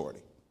his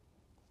authority.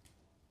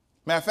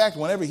 Matter of fact,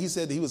 whenever he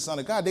said that he was the Son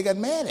of God, they got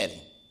mad at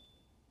him.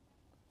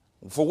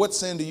 For what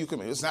sin do you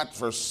commit? It's not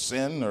for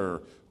sin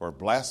or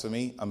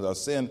blasphemy,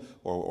 sin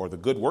or the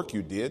good work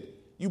you did.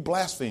 You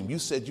blasphemed. You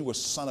said you were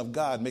Son of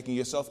God, making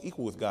yourself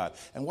equal with God.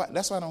 And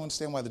that's why I don't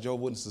understand why the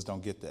Jehovah's Witnesses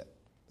don't get that.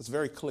 It's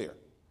very clear.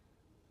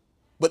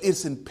 But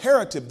it's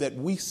imperative that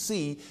we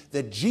see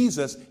that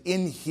Jesus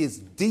in his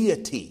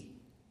deity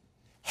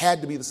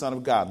had to be the Son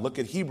of God. Look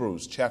at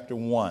Hebrews chapter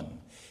 1.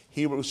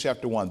 Hebrews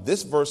chapter 1.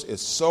 This verse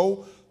is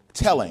so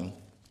telling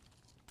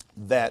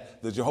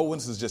that the Jehovah's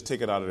Witnesses just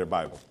take it out of their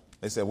Bible.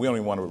 They said, we don't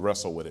even want to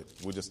wrestle with it.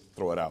 We'll just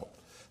throw it out.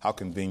 How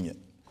convenient.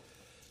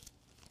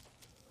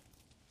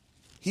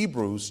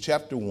 Hebrews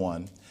chapter 1,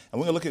 and we're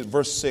going to look at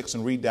verse 6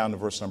 and read down to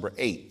verse number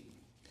 8.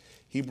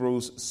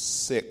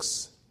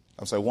 Hebrews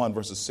 1,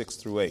 verses 6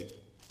 through 8.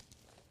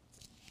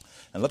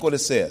 And look what it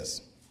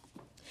says.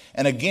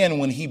 And again,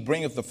 when he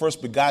bringeth the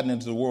first begotten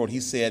into the world, he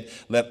said,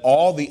 let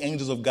all the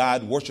angels of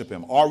God worship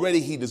him. Already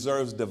he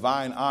deserves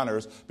divine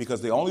honors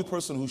because the only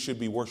person who should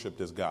be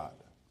worshiped is God.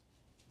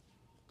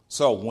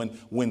 So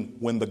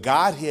when the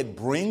Godhead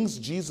brings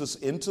Jesus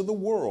into the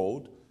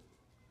world,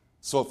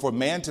 so for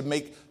man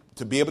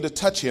to be able to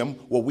touch him,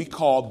 what we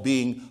call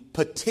being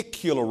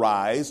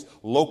particularized,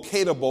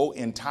 locatable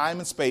in time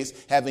and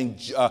space, having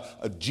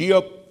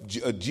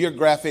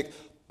geographic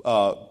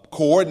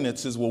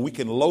coordinates is where we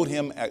can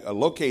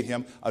locate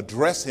him,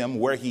 address him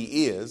where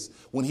he is.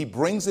 When he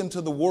brings him to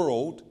the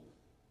world,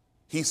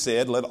 he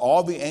said, let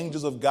all the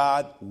angels of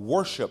God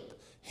worship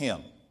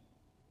him.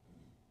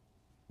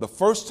 The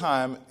first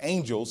time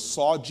angels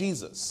saw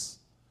Jesus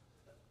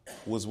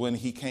was when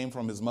he came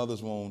from his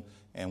mother's womb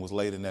and was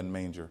laid in that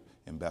manger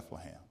in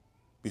Bethlehem.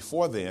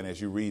 Before then,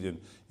 as you read in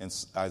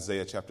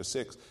Isaiah chapter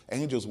 6,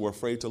 angels were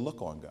afraid to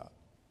look on God.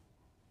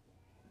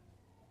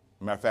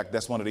 Matter of fact,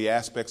 that's one of the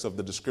aspects of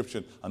the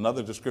description.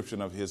 Another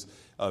description of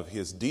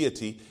his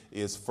deity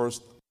is 1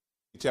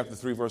 chapter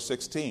 3, verse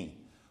 16.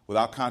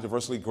 Without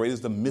controversy, great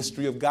is the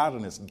mystery of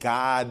godliness.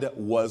 God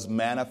was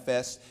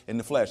manifest in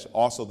the flesh.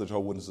 Also, the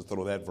Jehovah's Witnesses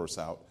throw that verse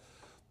out.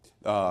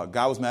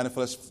 God was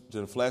manifest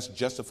in the flesh,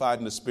 justified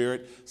in the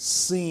spirit,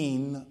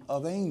 seen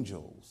of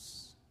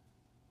angels.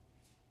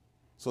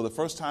 So the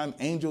first time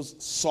angels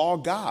saw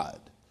God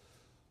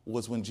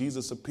was when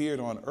Jesus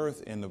appeared on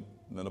earth in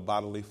the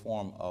bodily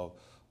form of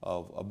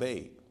a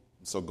babe.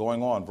 So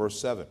going on, verse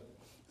 7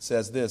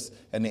 says this,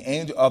 and the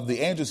angel of the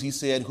angels, he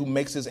said, who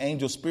makes his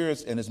angel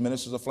spirits and his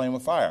ministers a flame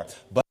of fire.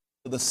 But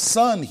the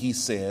Son, he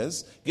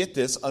says, get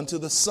this, unto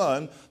the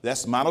Son,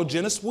 that's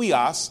monogenes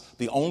huios,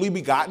 the only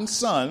begotten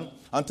Son,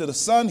 unto the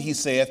Son, he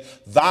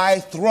saith, thy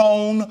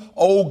throne,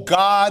 O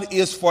God,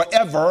 is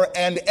forever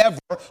and ever.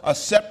 A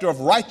scepter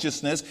of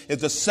righteousness is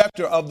the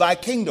scepter of thy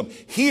kingdom.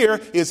 Here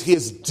is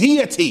his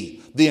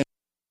deity, the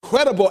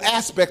incredible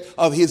aspect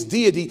of his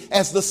deity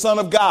as the Son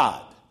of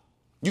God.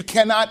 You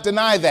cannot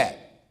deny that.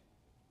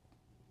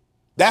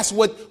 That's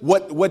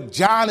what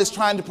John is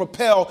trying to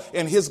propel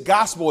in his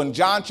gospel in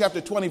John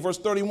chapter 20, verse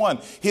 31.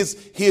 His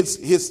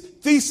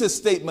thesis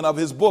statement of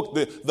his book,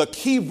 the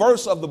key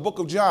verse of the book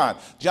of John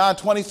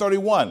 20,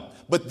 31.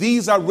 But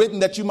these are written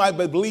that you might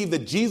believe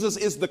that Jesus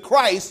is the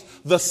Christ,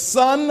 the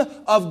Son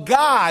of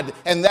God,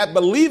 and that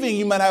believing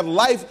you might have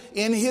life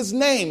in his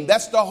name.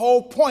 That's the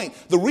whole point.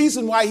 The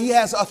reason why he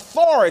has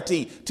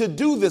authority to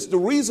do this, the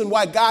reason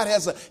why God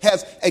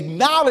has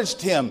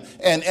acknowledged him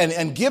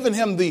and given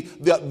him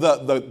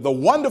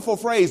the wonderful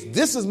phrase,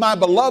 this is my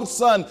beloved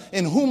Son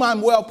in whom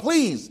I'm well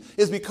pleased,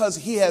 is because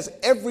he has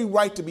every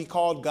right to be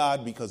called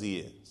God because he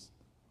is.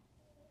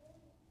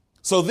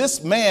 So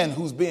this man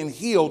who's being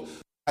healed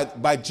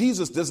by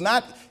Jesus does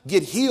not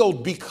get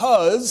healed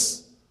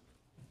because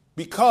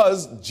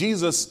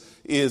Jesus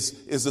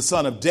is the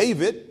son of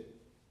David.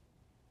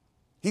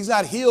 He's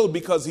not healed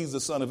because he's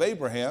the son of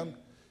Abraham.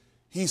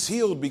 He's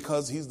healed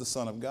because he's the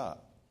Son of God.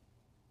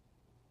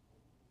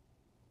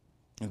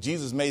 And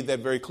Jesus made that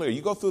very clear.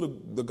 You go through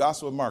the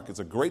Gospel of Mark. It's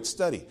a great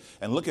study.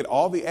 And look at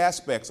all the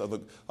aspects of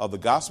the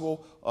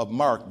Gospel of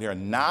Mark. There are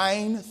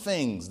 9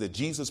 things that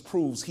Jesus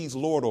proves he's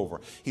Lord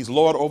over. He's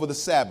Lord over the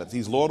Sabbath.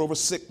 He's Lord over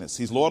sickness.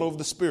 He's Lord over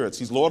the spirits.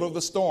 He's Lord over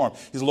the storm.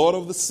 He's Lord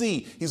over the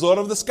sea. He's Lord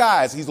over the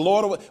skies. He's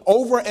Lord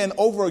over and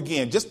over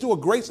again.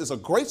 It's a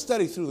great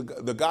study through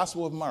the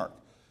Gospel of Mark.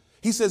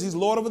 He says he's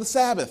Lord over the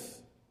Sabbath.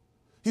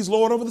 He's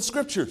Lord over the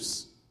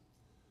Scriptures.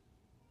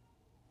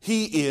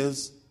 He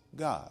is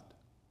God.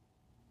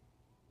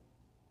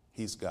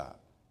 He's God.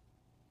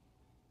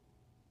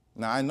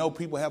 Now, I know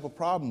people have a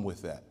problem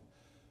with that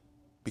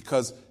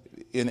because,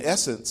 in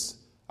essence,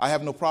 I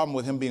have no problem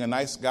with him being a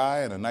nice guy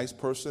and a nice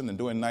person and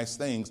doing nice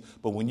things.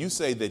 But when you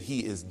say that he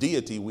is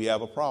deity, we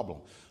have a problem.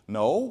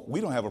 No, we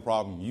don't have a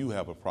problem. You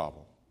have a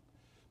problem.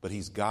 But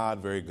he's God,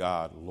 very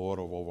God, Lord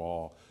over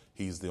all.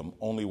 He's the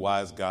only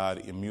wise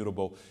God,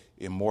 immutable,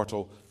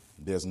 immortal.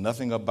 There's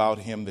nothing about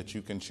him that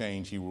you can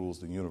change. He rules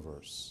the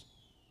universe.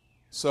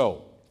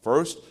 So,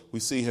 first, we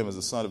see him as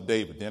the son of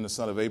David, then the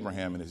son of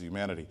Abraham in his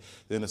humanity,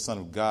 then the son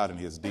of God in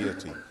his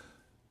deity.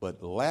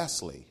 But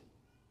lastly,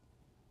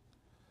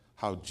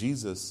 how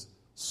Jesus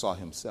saw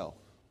himself.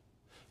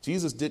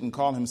 Jesus didn't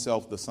call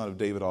himself the son of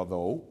David,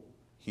 although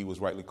he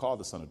was rightly called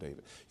the son of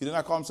David. He did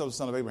not call himself the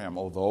son of Abraham,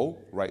 although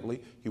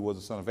rightly he was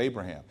the son of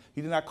Abraham.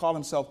 He did not call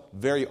himself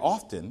very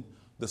often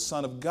the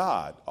son of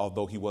God,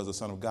 although he was the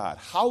son of God.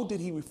 How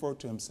did he refer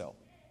to himself?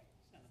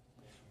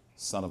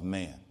 Son of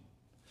man.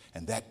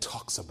 And that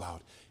talks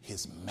about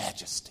his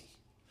majesty.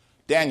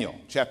 Daniel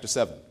chapter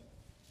 7.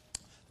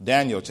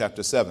 Daniel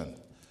chapter 7,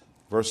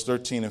 verse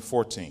 13 and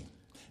 14.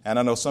 And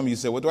I know some of you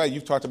say, well, Dwight,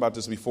 you've talked about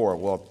this before.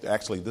 Well,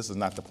 actually, this is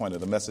not the point of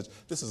the message.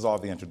 This is all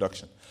the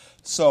introduction.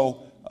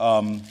 So,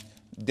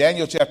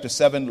 Daniel chapter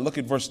 7, look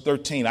at verse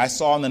 13. I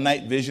saw in the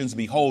night visions,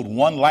 behold,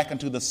 one like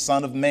unto the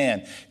Son of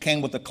Man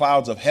came with the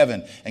clouds of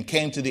heaven and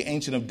came to the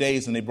Ancient of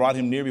Days, and they brought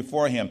him near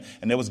before him.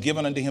 And there was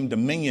given unto him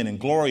dominion and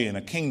glory and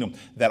a kingdom,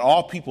 that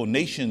all people,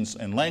 nations,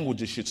 and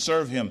languages should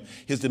serve him.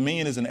 His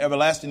dominion is an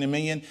everlasting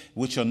dominion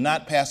which shall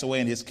not pass away,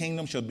 and his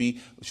kingdom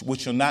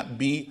which shall not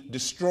be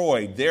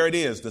destroyed. There it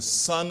is, the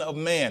Son of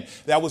Man.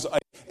 That was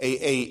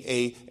a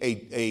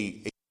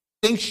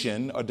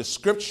distinction, a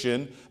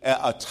description,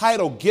 a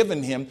title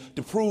given him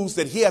to prove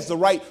that he has the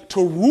right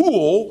to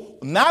rule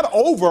not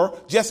over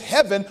just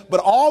heaven, but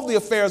all the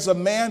affairs of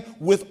man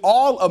with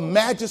all of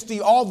majesty,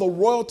 all the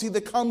royalty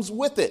that comes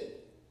with it.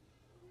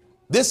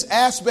 This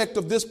aspect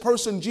of this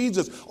person,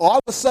 Jesus, all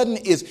of a sudden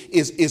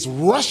is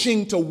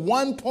rushing to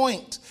one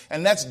point,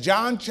 and that's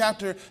John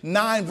chapter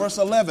 9, verse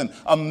 11.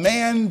 A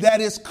man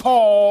that is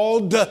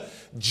called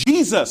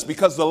Jesus,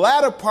 because the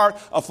latter part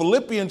of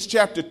Philippians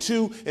chapter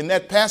 2, in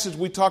that passage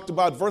we talked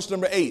about, verse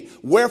number 8,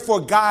 wherefore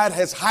God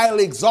has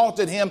highly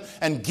exalted him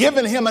and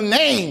given him a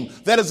name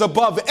that is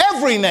above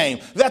every name,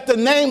 that the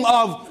name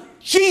of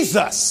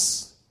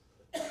Jesus,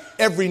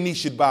 every knee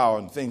should bow,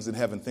 and things in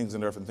heaven, things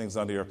in earth, and things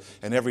on the earth,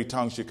 and every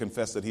tongue should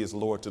confess that he is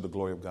Lord to the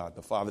glory of God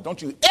the Father.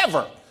 Don't you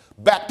ever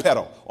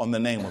Backpedal on the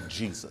name of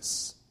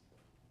Jesus.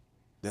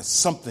 There's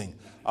something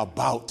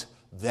about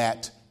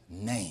that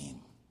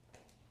name.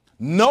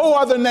 No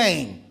other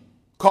name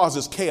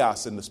causes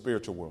chaos in the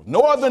spiritual world.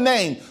 No other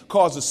name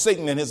causes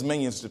Satan and his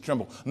minions to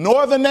tremble. No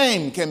other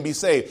name can be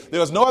saved.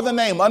 There is no other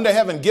name under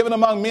heaven given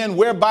among men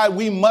whereby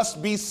we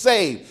must be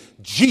saved.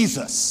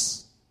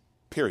 Jesus.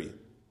 Period.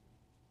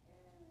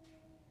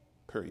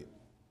 Period.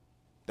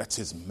 That's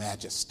his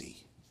majesty.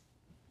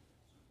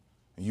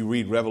 You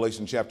read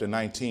Revelation chapter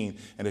 19,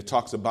 and it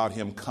talks about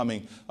him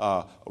coming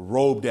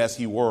robed as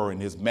he were in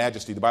his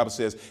majesty. The Bible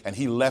says, and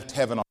he left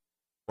heaven on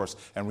a horse.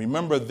 And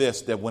remember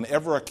this, that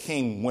whenever a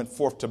king went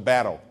forth to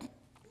battle,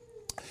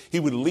 he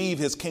would leave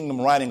his kingdom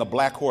riding a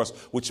black horse,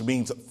 which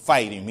means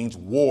fighting, means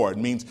war, it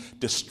means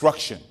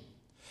destruction.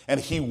 And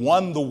he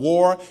won the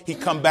war, he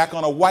come back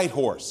on a white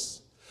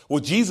horse. Well,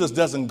 Jesus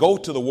doesn't go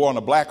to the war on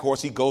a black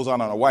horse, he goes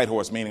on a white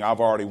horse, meaning I've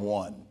already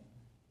won.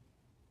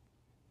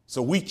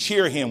 So we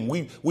cheer him,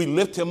 we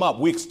lift him up,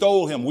 we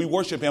extol him, we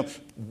worship him.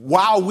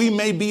 While we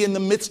may be in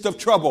the midst of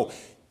trouble,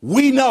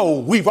 we know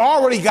we've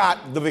already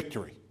got the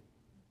victory.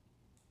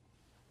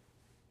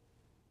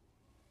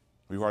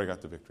 We've already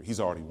got the victory.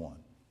 He's already won.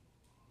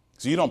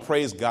 So you don't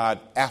praise God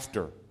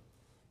after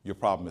your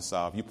problem is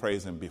solved. You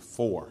praise him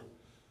before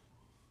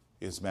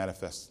it's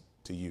manifest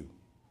to you,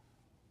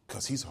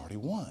 because he's already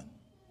won.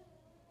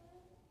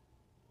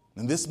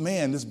 And this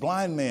man, this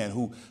blind man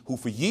who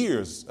for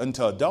years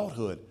until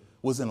adulthood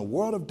was in a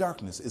world of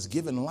darkness, is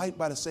given light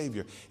by the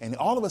Savior. And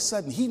all of a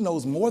sudden, he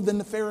knows more than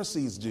the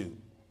Pharisees do.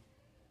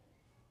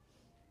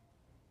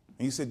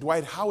 And you said,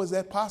 Dwight, how is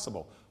that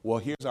possible? Well,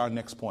 here's our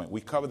next point.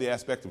 We covered the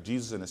aspect of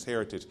Jesus and his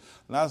heritage.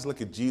 Now let's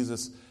look at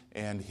Jesus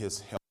and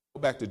his help.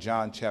 Go back to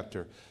John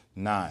chapter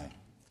 9.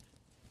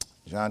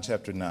 John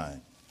chapter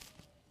 9.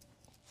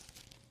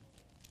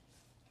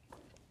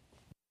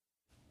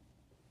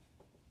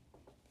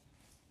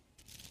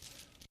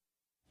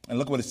 And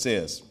look what it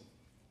says.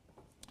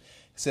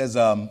 It says,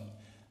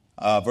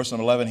 verse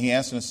number 11, he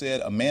answered and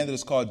said, a man that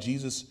is called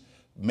Jesus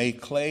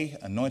made clay,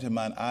 anointed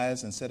mine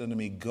eyes, and said unto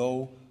me,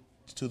 go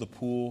to the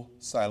pool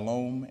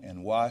Siloam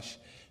and wash.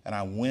 And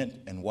I went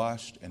and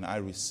washed, and I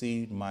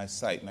received my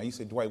sight. Now you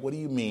say, Dwight, what do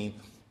you mean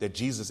that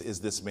Jesus is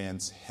this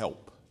man's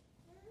help?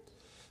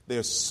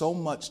 There's so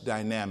much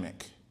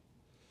dynamic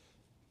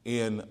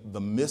in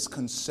the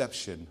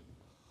misconception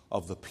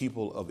of the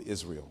people of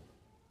Israel.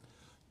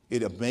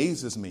 It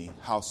amazes me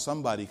how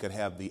somebody could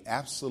have the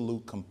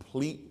absolute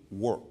complete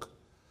work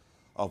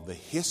of the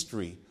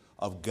history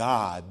of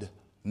God.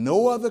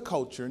 No other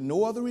culture,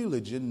 no other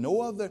religion, no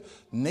other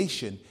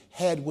nation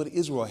had what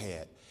Israel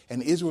had.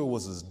 And Israel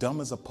was as dumb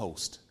as a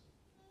post.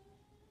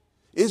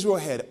 Israel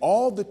had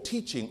all the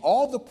teaching,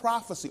 all the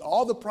prophecy,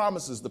 all the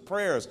promises, the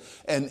prayers,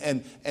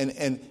 and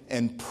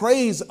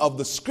praise of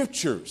the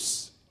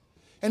scriptures.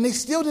 And they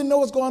still didn't know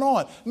what's going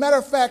on. Matter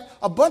of fact,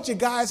 a bunch of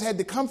guys had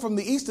to come from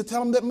the east to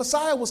tell them that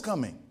Messiah was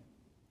coming.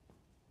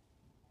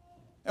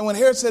 And when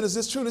Herod said, is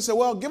this true? They said,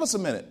 well, give us a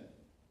minute.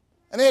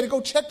 And they had to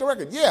go check the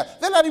record. Yeah,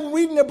 they're not even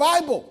reading their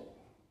Bible.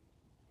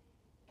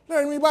 They're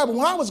not even reading the Bible.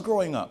 When I was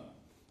growing up,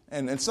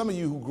 and some of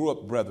you who grew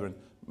up brethren,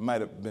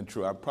 might have been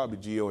true. Probably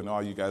Gio and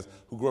all you guys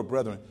who grew up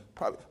brethren.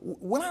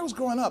 When I was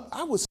growing up,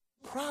 I was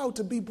proud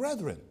to be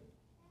brethren.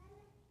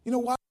 You know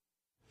why?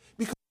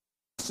 Because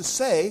I used to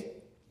say,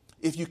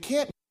 if you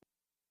can't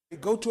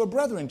go to a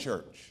brethren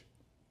church.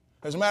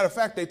 As a matter of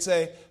fact, they'd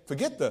say,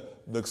 forget the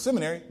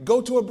seminary,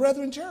 go to a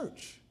brethren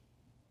church.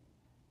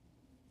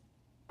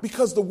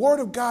 Because the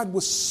word of God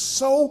was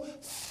so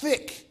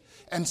thick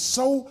and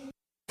so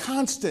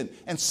constant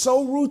and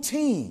so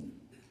routine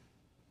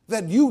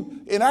that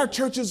in our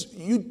churches,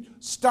 you'd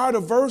start a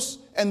verse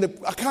and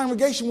a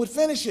congregation would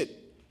finish it.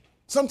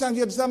 Sometimes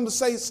you had to tell them to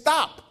say,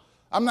 stop.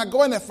 I'm not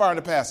going that far in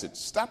the passage.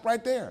 Stop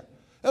right there.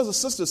 There was a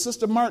sister,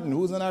 Sister Martin, who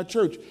was in our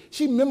church.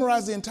 She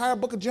memorized the entire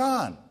book of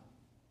John.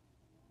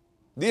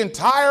 The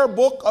entire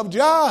book of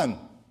John.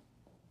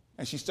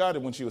 And she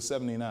started when she was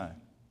 79.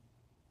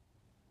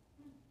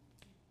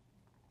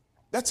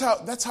 That's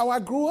how I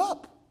grew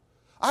up.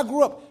 I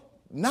grew up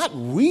not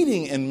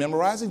reading and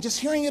memorizing, just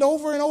hearing it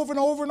over and over and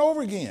over and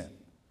over again.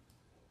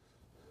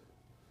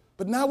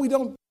 But now we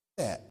don't do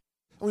that.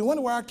 And we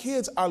wonder why our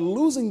kids are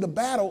losing the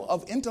battle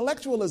of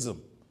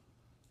intellectualism.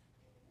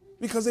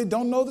 Because they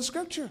don't know the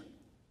scripture.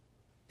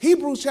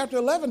 Hebrews chapter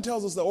 11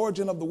 tells us the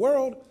origin of the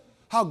world,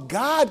 how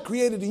God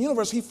created the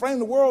universe. He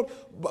framed the world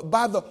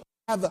by the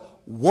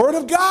word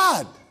of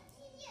God.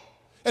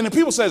 And the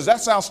people say, that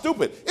sounds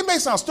stupid. It may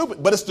sound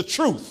stupid, but it's the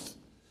truth.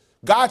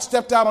 God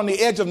stepped out on the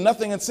edge of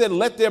nothing and said,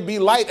 let there be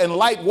light, and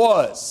light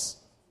was.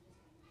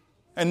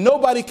 And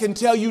nobody can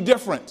tell you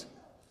different.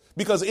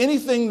 Because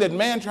anything that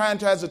man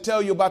tries to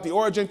tell you about the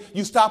origin,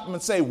 you stop them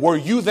and say, were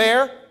you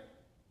there?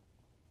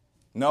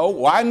 No,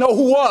 well, I know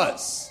who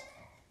was.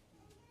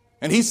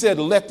 And he said,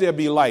 let there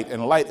be light,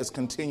 and light is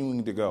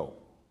continuing to go.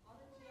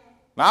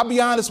 Now, I'll be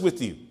honest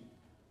with you.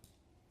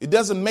 It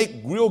doesn't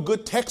make real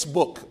good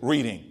textbook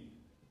reading.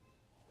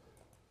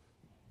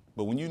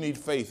 But when you need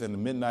faith in the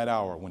midnight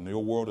hour, when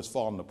your world is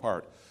falling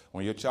apart,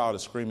 when your child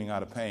is screaming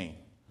out of pain,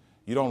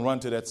 You don't run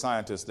to that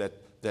scientist, that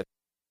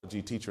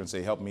biology teacher and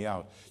say, help me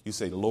out. You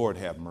say, Lord,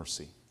 have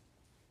mercy.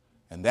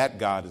 And that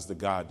God is the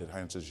God that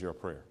answers your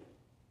prayer.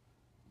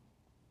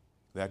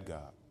 That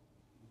God.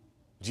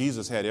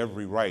 Jesus had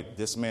every right.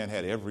 This man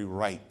had every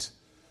right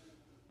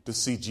to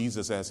see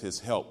Jesus as his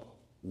help.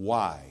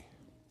 Why?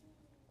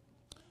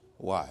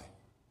 Why?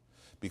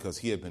 Because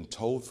he had been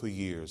told for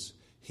years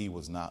he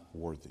was not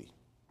worthy.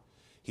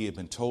 He had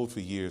been told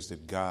for years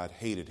that God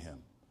hated him.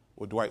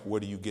 Well, Dwight,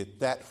 where do you get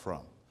that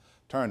from?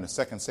 Turn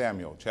to 2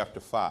 Samuel chapter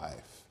 5.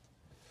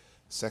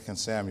 2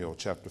 Samuel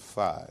chapter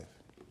 5.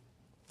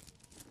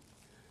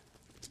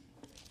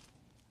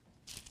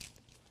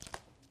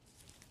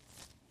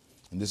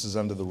 And this is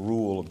under the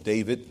rule of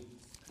David.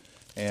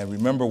 And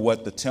remember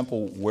what the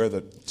temple, where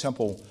the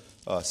temple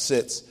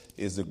sits,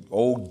 is the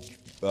old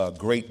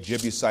great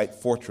Jebusite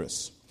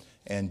fortress.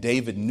 And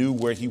David knew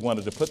where he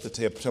wanted to put the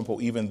temple,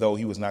 even though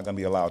he was not going to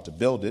be allowed to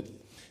build it.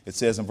 It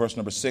says in verse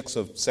number 6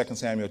 of 2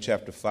 Samuel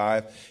chapter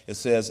 5, it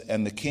says,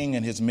 and the king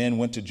and his men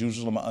went to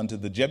Jerusalem unto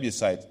the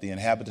Jebusites, the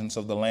inhabitants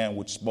of the land,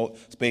 which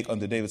spake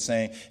unto David,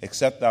 saying,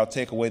 except thou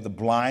take away the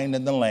blind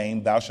and the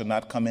lame, thou shalt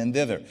not come in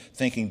thither,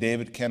 thinking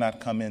David cannot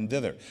come in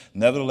thither.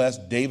 Nevertheless,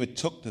 David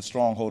took the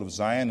stronghold of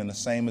Zion, and the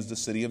same is the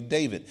city of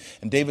David.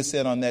 And David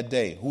said on that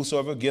day,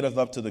 whosoever getteth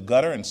up to the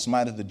gutter and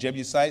smiteth the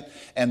Jebusite,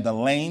 and the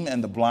lame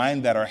and the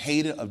blind that are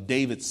hated of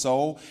David's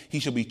soul,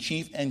 he shall be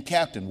chief and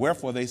captain.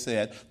 Wherefore they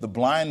said, the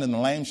blind and the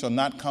lame shall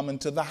not come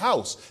into the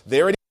house.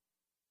 There it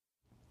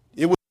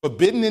is. It was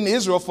forbidden in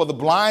Israel for the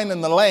blind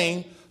and the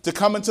lame to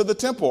come into the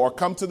temple or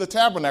come to the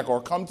tabernacle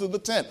or come to the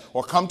tent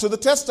or come to the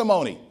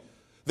testimony.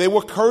 They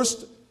were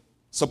cursed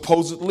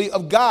supposedly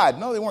of God.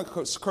 No, they weren't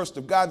cursed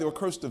of God. They were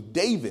cursed of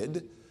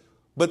David.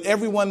 But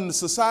everyone in the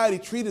society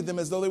treated them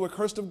as though they were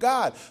cursed of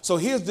God. So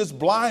here's this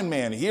blind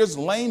man. Here's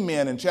lame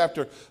man in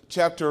chapter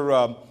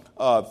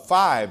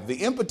 5, the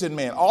impotent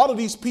man. All of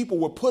these people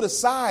were put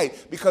aside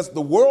because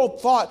the world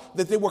thought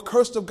that they were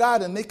cursed of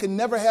God and they could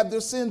never have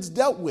their sins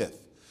dealt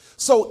with.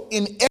 So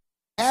in every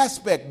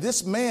aspect,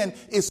 this man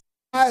is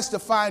surprised to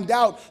find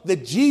out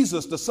that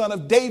Jesus, the son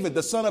of David,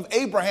 the son of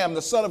Abraham,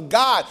 the son of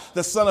God,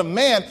 the son of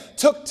man,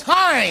 took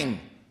time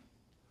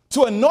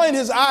to anoint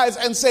his eyes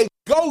and say,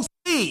 go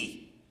see.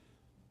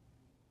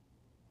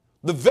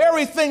 The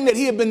very thing that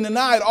he had been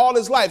denied all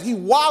his life. He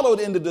wallowed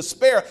in the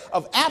despair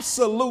of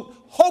absolute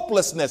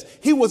hopelessness.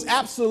 He was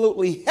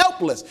absolutely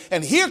helpless.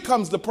 And here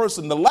comes the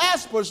person, the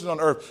last person on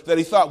earth that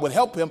he thought would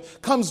help him,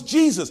 comes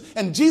Jesus.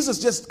 And Jesus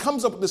just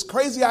comes up with this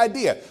crazy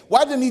idea.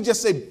 Why didn't he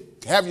just say,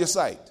 have your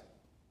sight?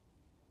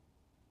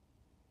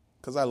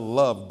 Because I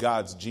love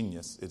God's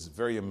genius. It's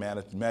very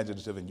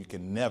imaginative and you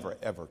can never,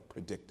 ever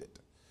predict it.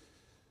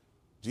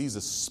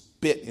 Jesus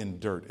spit in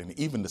dirt, and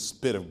even the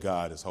spit of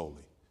God is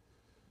holy.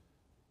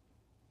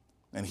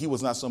 And he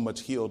was not so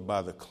much healed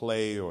by the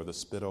clay or the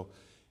spittle.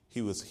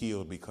 He was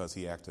healed because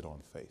he acted on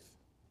faith.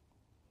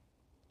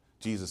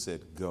 Jesus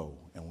said, go.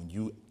 And when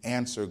you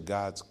answer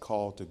God's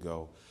call to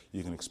go,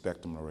 you can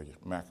expect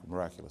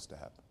miraculous to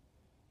happen.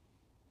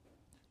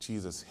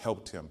 Jesus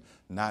helped him,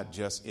 not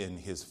just in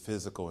his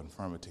physical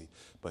infirmity,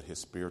 but his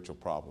spiritual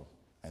problem.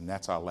 And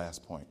that's our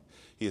last point.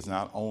 He is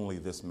not only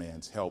this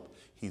man's help,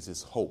 he's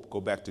his hope.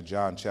 Go back to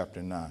John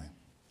chapter 9.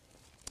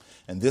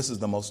 And this is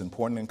the most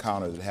important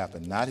encounter that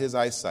happened, not his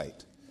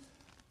eyesight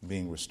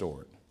being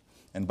restored.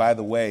 And by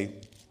the way,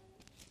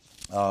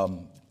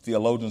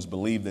 theologians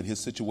believe that his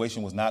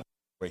situation was not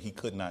where he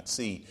could not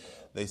see.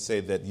 They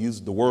say that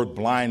the word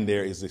blind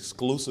there is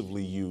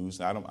exclusively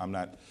used. I'm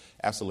not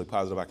absolutely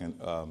positive I can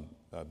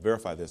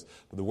verify this,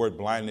 but the word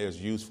blind there is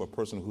used for a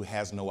person who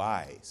has no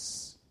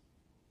eyes.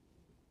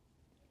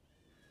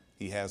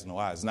 He has no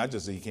eyes. It's not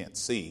just that he can't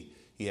see,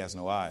 he has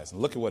no eyes. And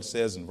look at what it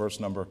says in verse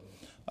number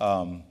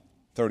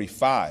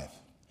 35.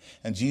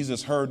 And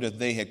Jesus heard that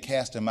they had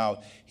cast him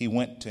out. He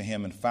went to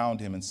him and found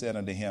him and said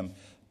unto him,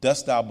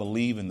 dost thou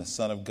believe in the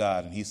Son of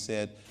God? And he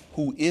said,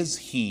 who is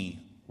he,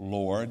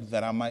 Lord,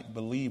 that I might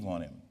believe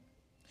on him?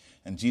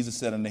 And Jesus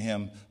said unto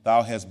him,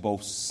 thou hast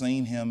both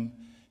seen him,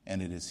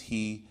 and it is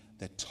he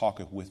that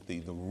talketh with thee.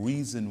 The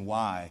reason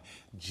why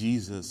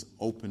Jesus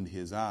opened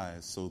his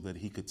eyes so that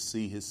he could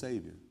see his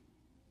Savior.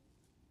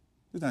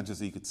 It's not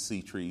just he could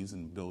see trees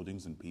and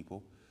buildings and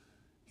people.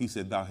 He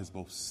said, thou hast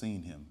both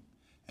seen him,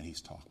 and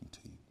he's talking to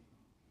you.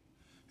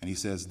 And he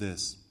says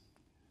this.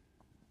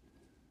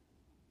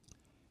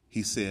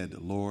 He said,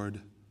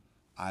 Lord,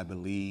 I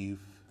believe.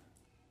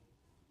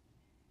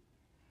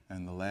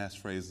 And the last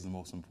phrase is the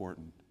most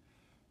important.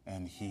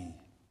 And he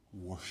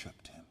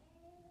worshiped him.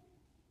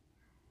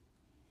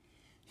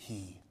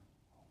 He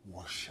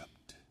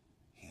worshiped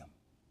him.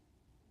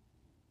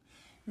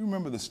 You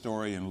remember the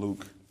story in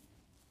Luke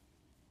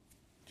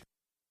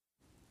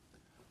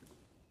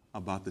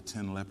about the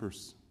 10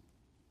 lepers?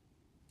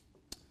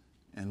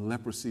 And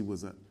leprosy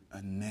was a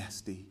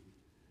nasty,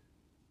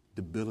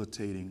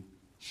 debilitating,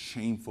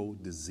 shameful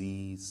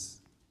disease.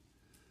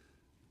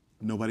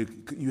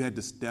 You had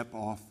to step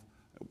off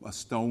a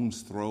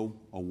stone's throw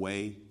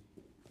away.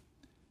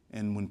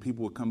 And when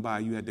people would come by,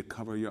 you had to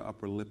cover your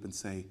upper lip and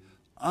say,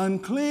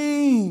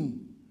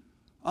 unclean,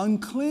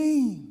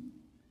 Unclean.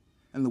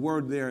 And the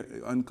word there,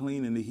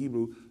 unclean, in the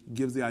Hebrew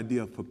gives the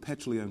idea of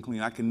perpetually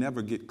unclean. I can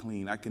never get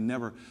clean. I can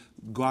never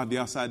go out the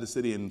outside the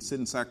city and sit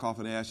in sackcloth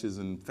and ashes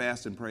and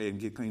fast and pray and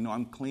get clean. No,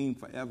 I'm clean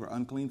forever,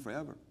 unclean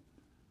forever.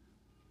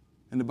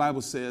 And the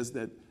Bible says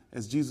that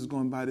as Jesus was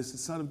going by, this, the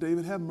Son of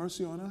David, have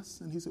mercy on us.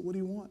 And he said, what do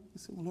you want? He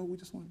said, well, Lord, we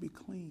just want to be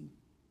clean.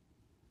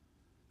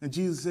 And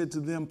Jesus said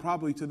to them,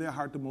 probably to their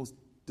heart, the most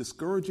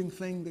discouraging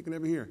thing they could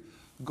ever hear,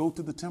 go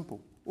to the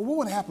temple. Well, what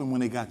would happen when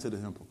they got to the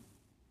temple?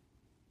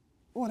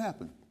 What would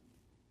happen?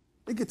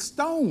 They get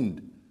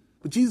stoned.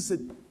 But Jesus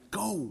said,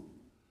 go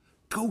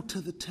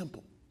to the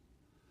temple.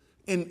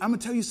 And I'm going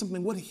to tell you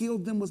something. What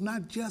healed them was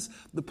not just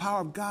the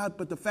power of God,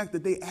 but the fact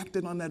that they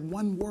acted on that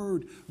one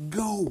word,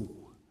 go.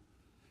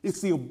 It's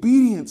the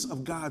obedience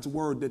of God's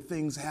word that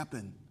things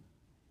happen.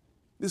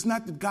 It's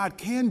not that God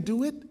can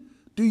do it.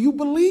 Do you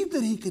believe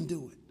that he can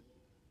do it?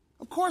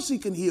 Of course he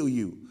can heal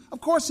you. Of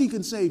course he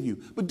can save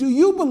you. But do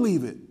you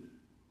believe it?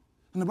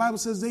 And the Bible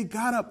says they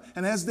got up,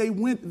 and as they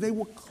went, they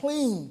were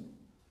clean.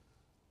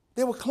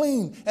 They were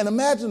clean. And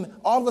imagine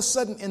all of a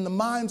sudden in the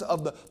minds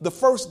of the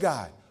first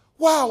guy,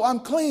 wow,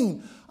 I'm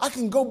clean. I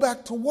can go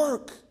back to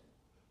work.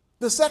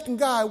 The second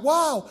guy,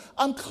 wow,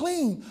 I'm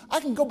clean. I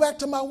can go back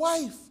to my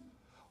wife.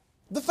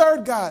 The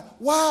third guy,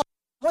 wow,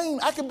 I'm clean.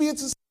 I can be in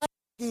society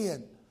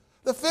again.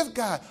 The fifth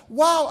guy,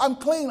 wow, I'm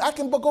clean. I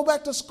can go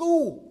back to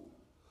school.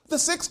 The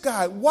sixth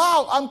guy,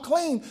 wow, I'm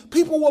clean.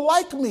 People will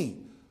like me.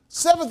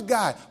 Seventh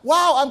guy,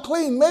 wow, I'm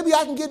clean. Maybe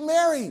I can get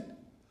married.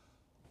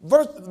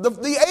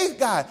 The eighth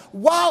guy,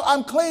 wow,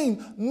 I'm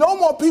clean. No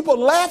more people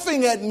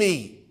laughing at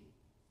me.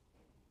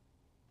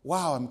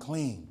 Wow, I'm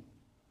clean.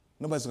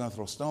 Nobody's going to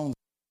throw stones.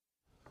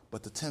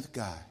 But the 10th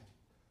guy,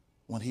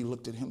 when he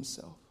looked at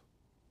himself,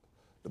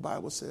 the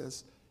Bible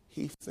says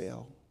he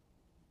fell.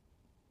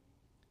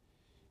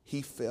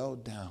 He fell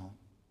down.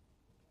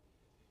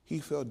 He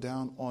fell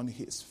down on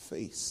his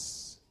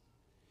face.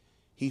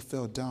 He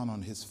fell down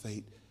on his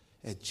face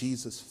at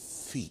Jesus'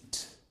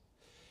 feet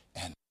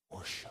and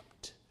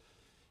worshiped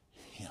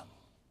him.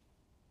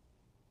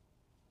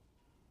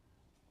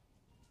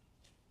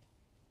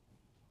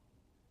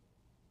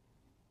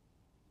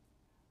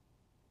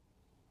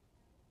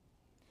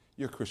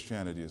 Your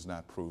Christianity is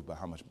not proved by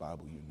how much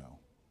Bible you know.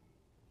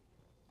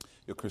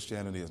 Your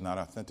Christianity is not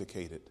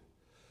authenticated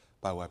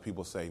by what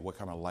people say, what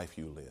kind of life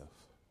you live.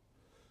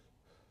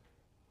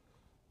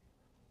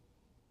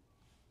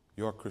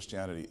 Your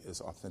Christianity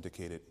is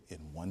authenticated in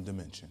one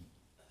dimension.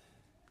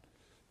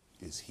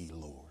 Is he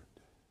Lord?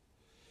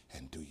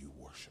 And do you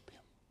worship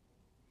him?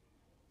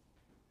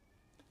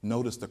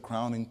 Notice the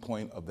crowning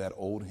point of that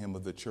old hymn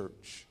of the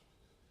church.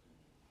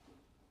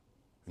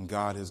 And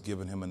God has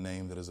given him a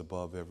name that is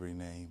above every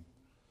name,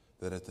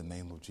 that at the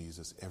name of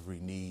Jesus,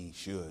 every knee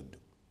should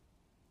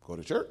go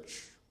to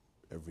church.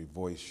 Every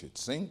voice should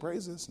sing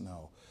praises.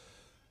 No,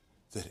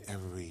 that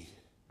every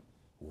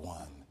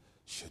one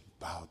should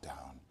bow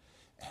down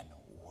and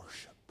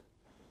worship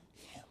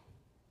him.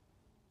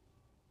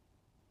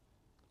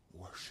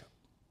 Worship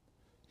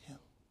him.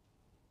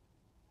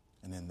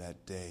 And in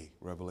that day,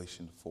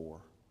 Revelation 4,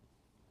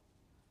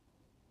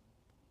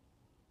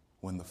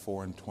 when the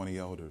 24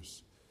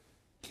 elders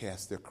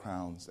cast their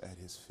crowns at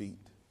his feet,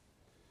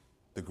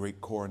 the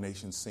great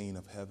coronation scene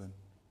of heaven,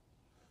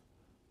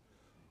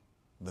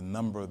 the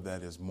number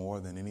that is more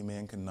than any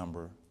man can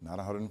number, not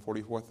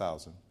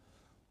 144,000,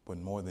 but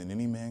more than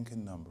any man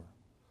can number,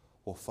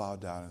 will fall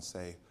down and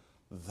say,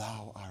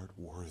 thou art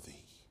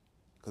worthy.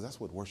 Because that's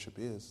what worship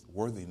is,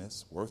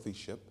 worthiness,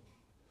 worthyship.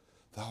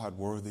 Thou art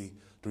worthy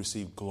to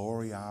receive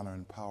glory, honor,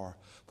 and power,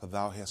 for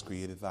thou hast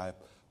created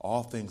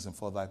all things, and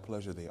for thy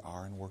pleasure they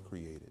are and were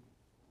created.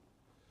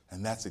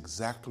 And that's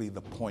exactly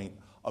the point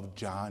of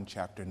John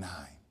chapter 9.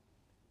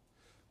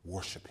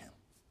 Worship him.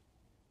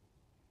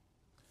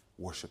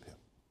 Worship him.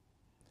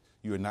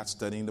 You are not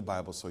studying the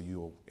Bible so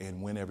you'll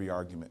win every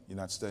argument. You're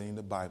not studying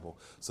the Bible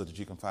so that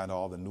you can find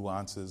all the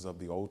nuances of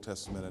the Old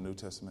Testament and New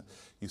Testament.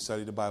 You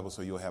study the Bible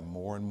so you'll have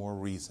more and more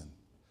reason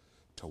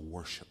to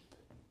worship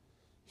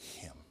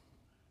him.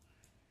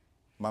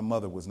 My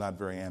mother was not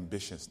very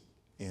ambitious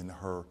in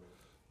her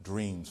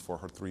dreams for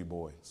her 3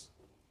 boys.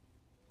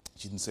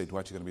 She didn't say,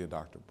 Dwight, you're going to be a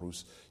doctor.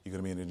 Bruce, you're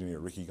going to be an engineer.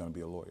 Ricky, you're going to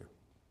be a lawyer.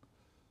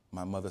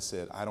 My mother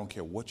said, I don't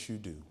care what you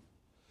do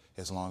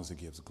as long as it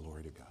gives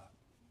glory to God.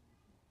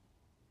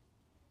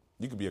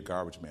 You could be a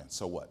garbage man.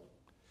 So what?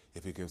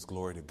 If it gives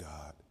glory to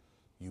God,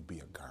 you be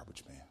a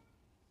garbage man.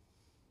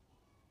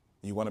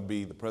 You want to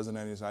be the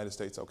president of the United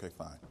States? Okay,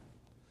 fine.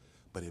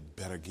 But it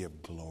better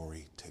give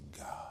glory to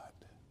God.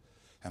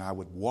 And I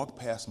would walk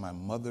past my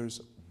mother's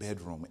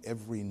bedroom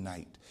every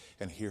night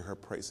and hear her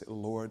pray. Say,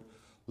 Lord,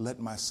 let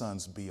my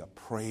sons be a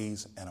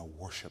praise and a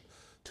worship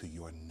to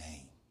your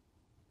name.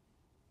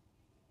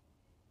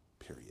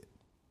 Period.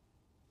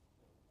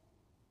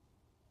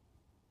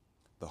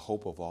 The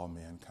hope of all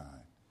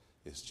mankind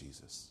is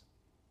Jesus.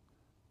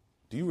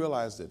 Do you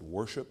realize that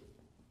worship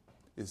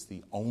is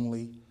the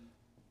only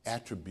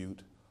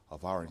attribute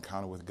of our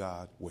encounter with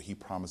God where he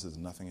promises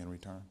nothing in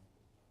return?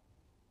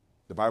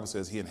 The Bible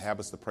says he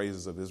inhabits the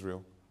praises of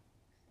Israel.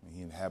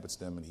 He inhabits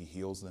them and he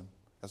heals them.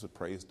 That's what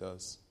praise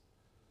does.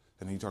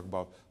 And then you talk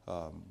about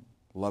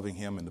loving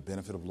him and the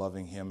benefit of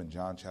loving him in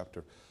John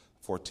chapter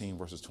 14,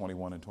 verses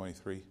 21 and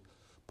 23.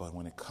 But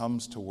when it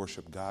comes to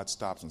worship, God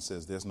stops and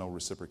says, there's no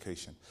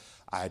reciprocation.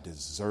 I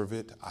deserve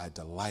it, I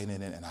delight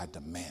in it, and I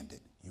demand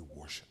it. You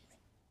worship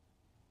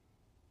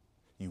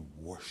me. You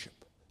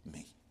worship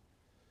me.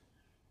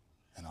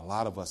 And a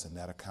lot of us in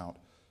that account,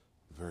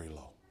 very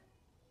low.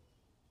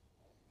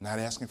 Not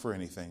asking for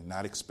anything,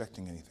 not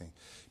expecting anything,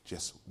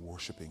 just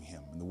worshiping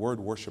him. And the word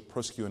worship,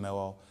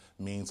 proskuneo,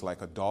 means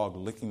like a dog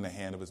licking the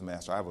hand of his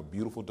master. I have a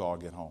beautiful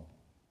dog at home.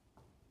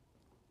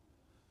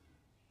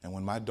 And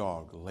when my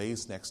dog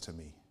lays next to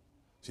me,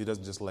 she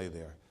doesn't just lay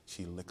there,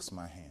 she licks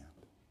my hand.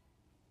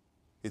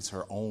 It's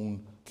her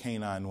own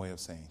canine way of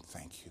saying,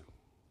 thank you,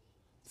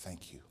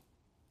 thank you,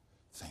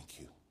 thank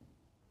you,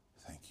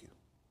 thank you,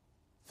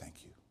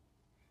 thank you.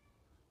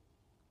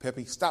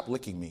 Peppy, stop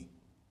licking me.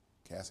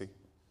 Cassie.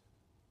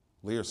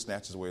 Lear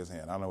snatches away his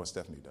hand. I don't know what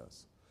Stephanie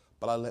does.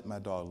 But I let my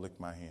dog lick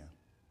my hand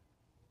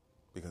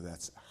because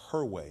that's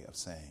her way of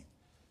saying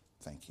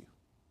thank you.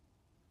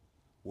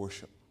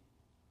 Worship.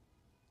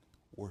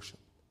 Worship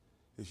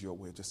is your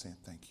way of just saying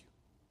thank you.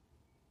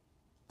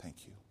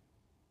 Thank you.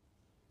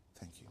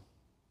 Thank you.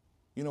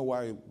 You know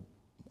why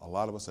a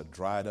lot of us are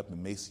dried up,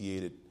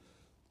 emaciated,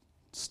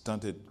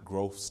 stunted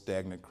growth,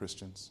 stagnant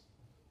Christians?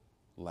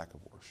 Lack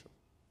of worship.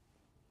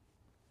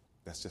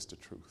 That's just the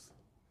truth.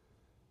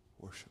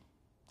 Worship.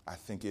 I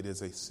think it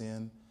is a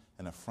sin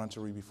and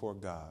effrontery before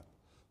God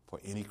for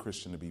any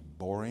Christian to be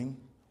boring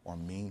or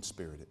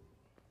mean-spirited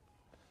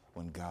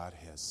when God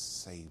has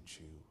saved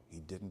you. He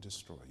didn't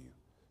destroy you.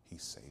 He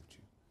saved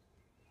you.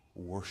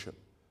 Worship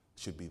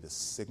should be the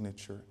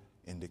signature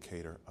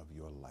indicator of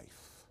your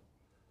life.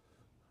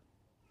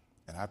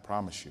 And I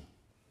promise you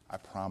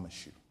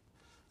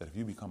that if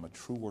you become a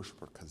true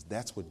worshiper, because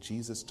that's what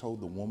Jesus told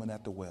the woman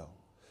at the well,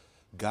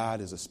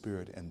 God is a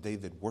spirit, and they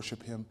that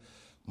worship him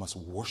must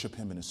worship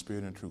him in the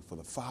spirit and truth. For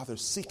the Father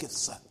seeketh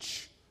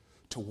such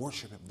to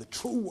worship him, the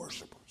true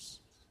worshipers.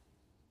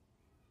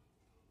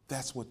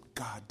 That's what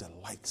God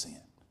delights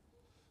in,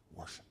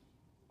 worship.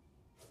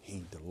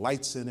 He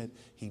delights in it,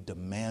 he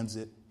demands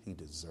it, he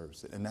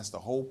deserves it. And that's the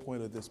whole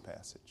point of this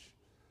passage.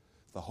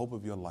 The hope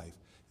of your life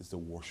is to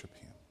worship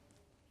him.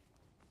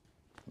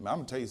 I'm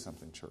going to tell you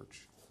something,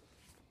 church.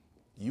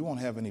 You won't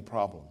have any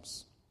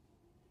problems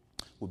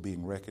with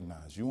being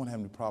recognized. You won't have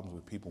any problems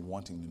with people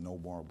wanting to know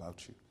more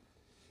about you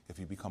if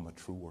you become a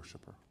true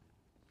worshiper.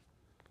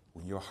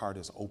 When your heart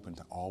is open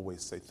to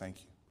always say thank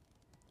you.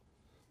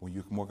 When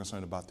you're more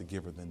concerned about the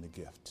giver than the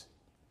gift.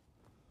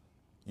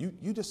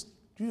 You just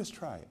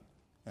try it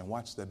and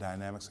watch the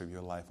dynamics of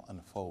your life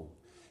unfold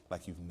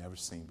like you've never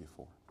seen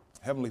before.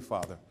 Heavenly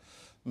Father,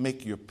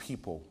 make your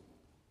people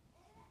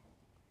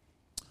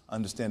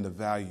understand the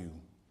value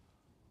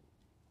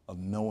of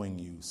knowing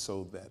you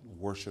so that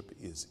worship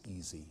is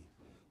easy.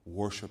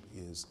 Worship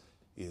is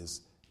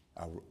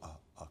a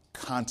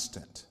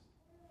constant,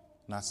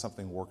 not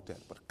something worked at,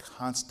 but a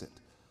constant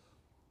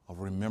of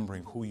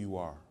remembering who you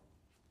are.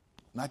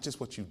 Not just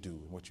what you do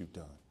and what you've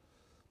done,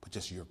 but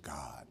just your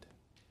God.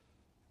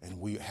 And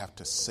we have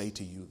to say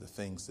to you the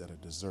things that are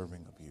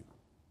deserving of you.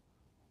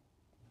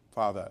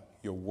 Father,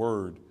 your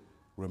word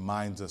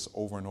reminds us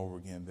over and over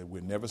again that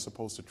we're never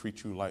supposed to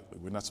treat you lightly.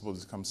 We're not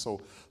supposed to become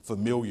so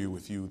familiar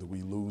with you that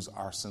we lose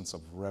our sense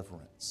of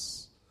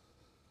reverence.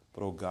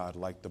 But, oh God,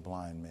 like the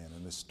blind man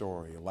in this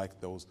story, like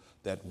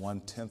that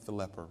 1/10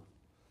 leper,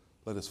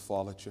 let us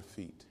fall at your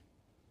feet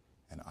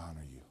and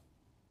honor you.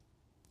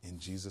 In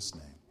Jesus'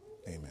 name,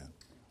 amen.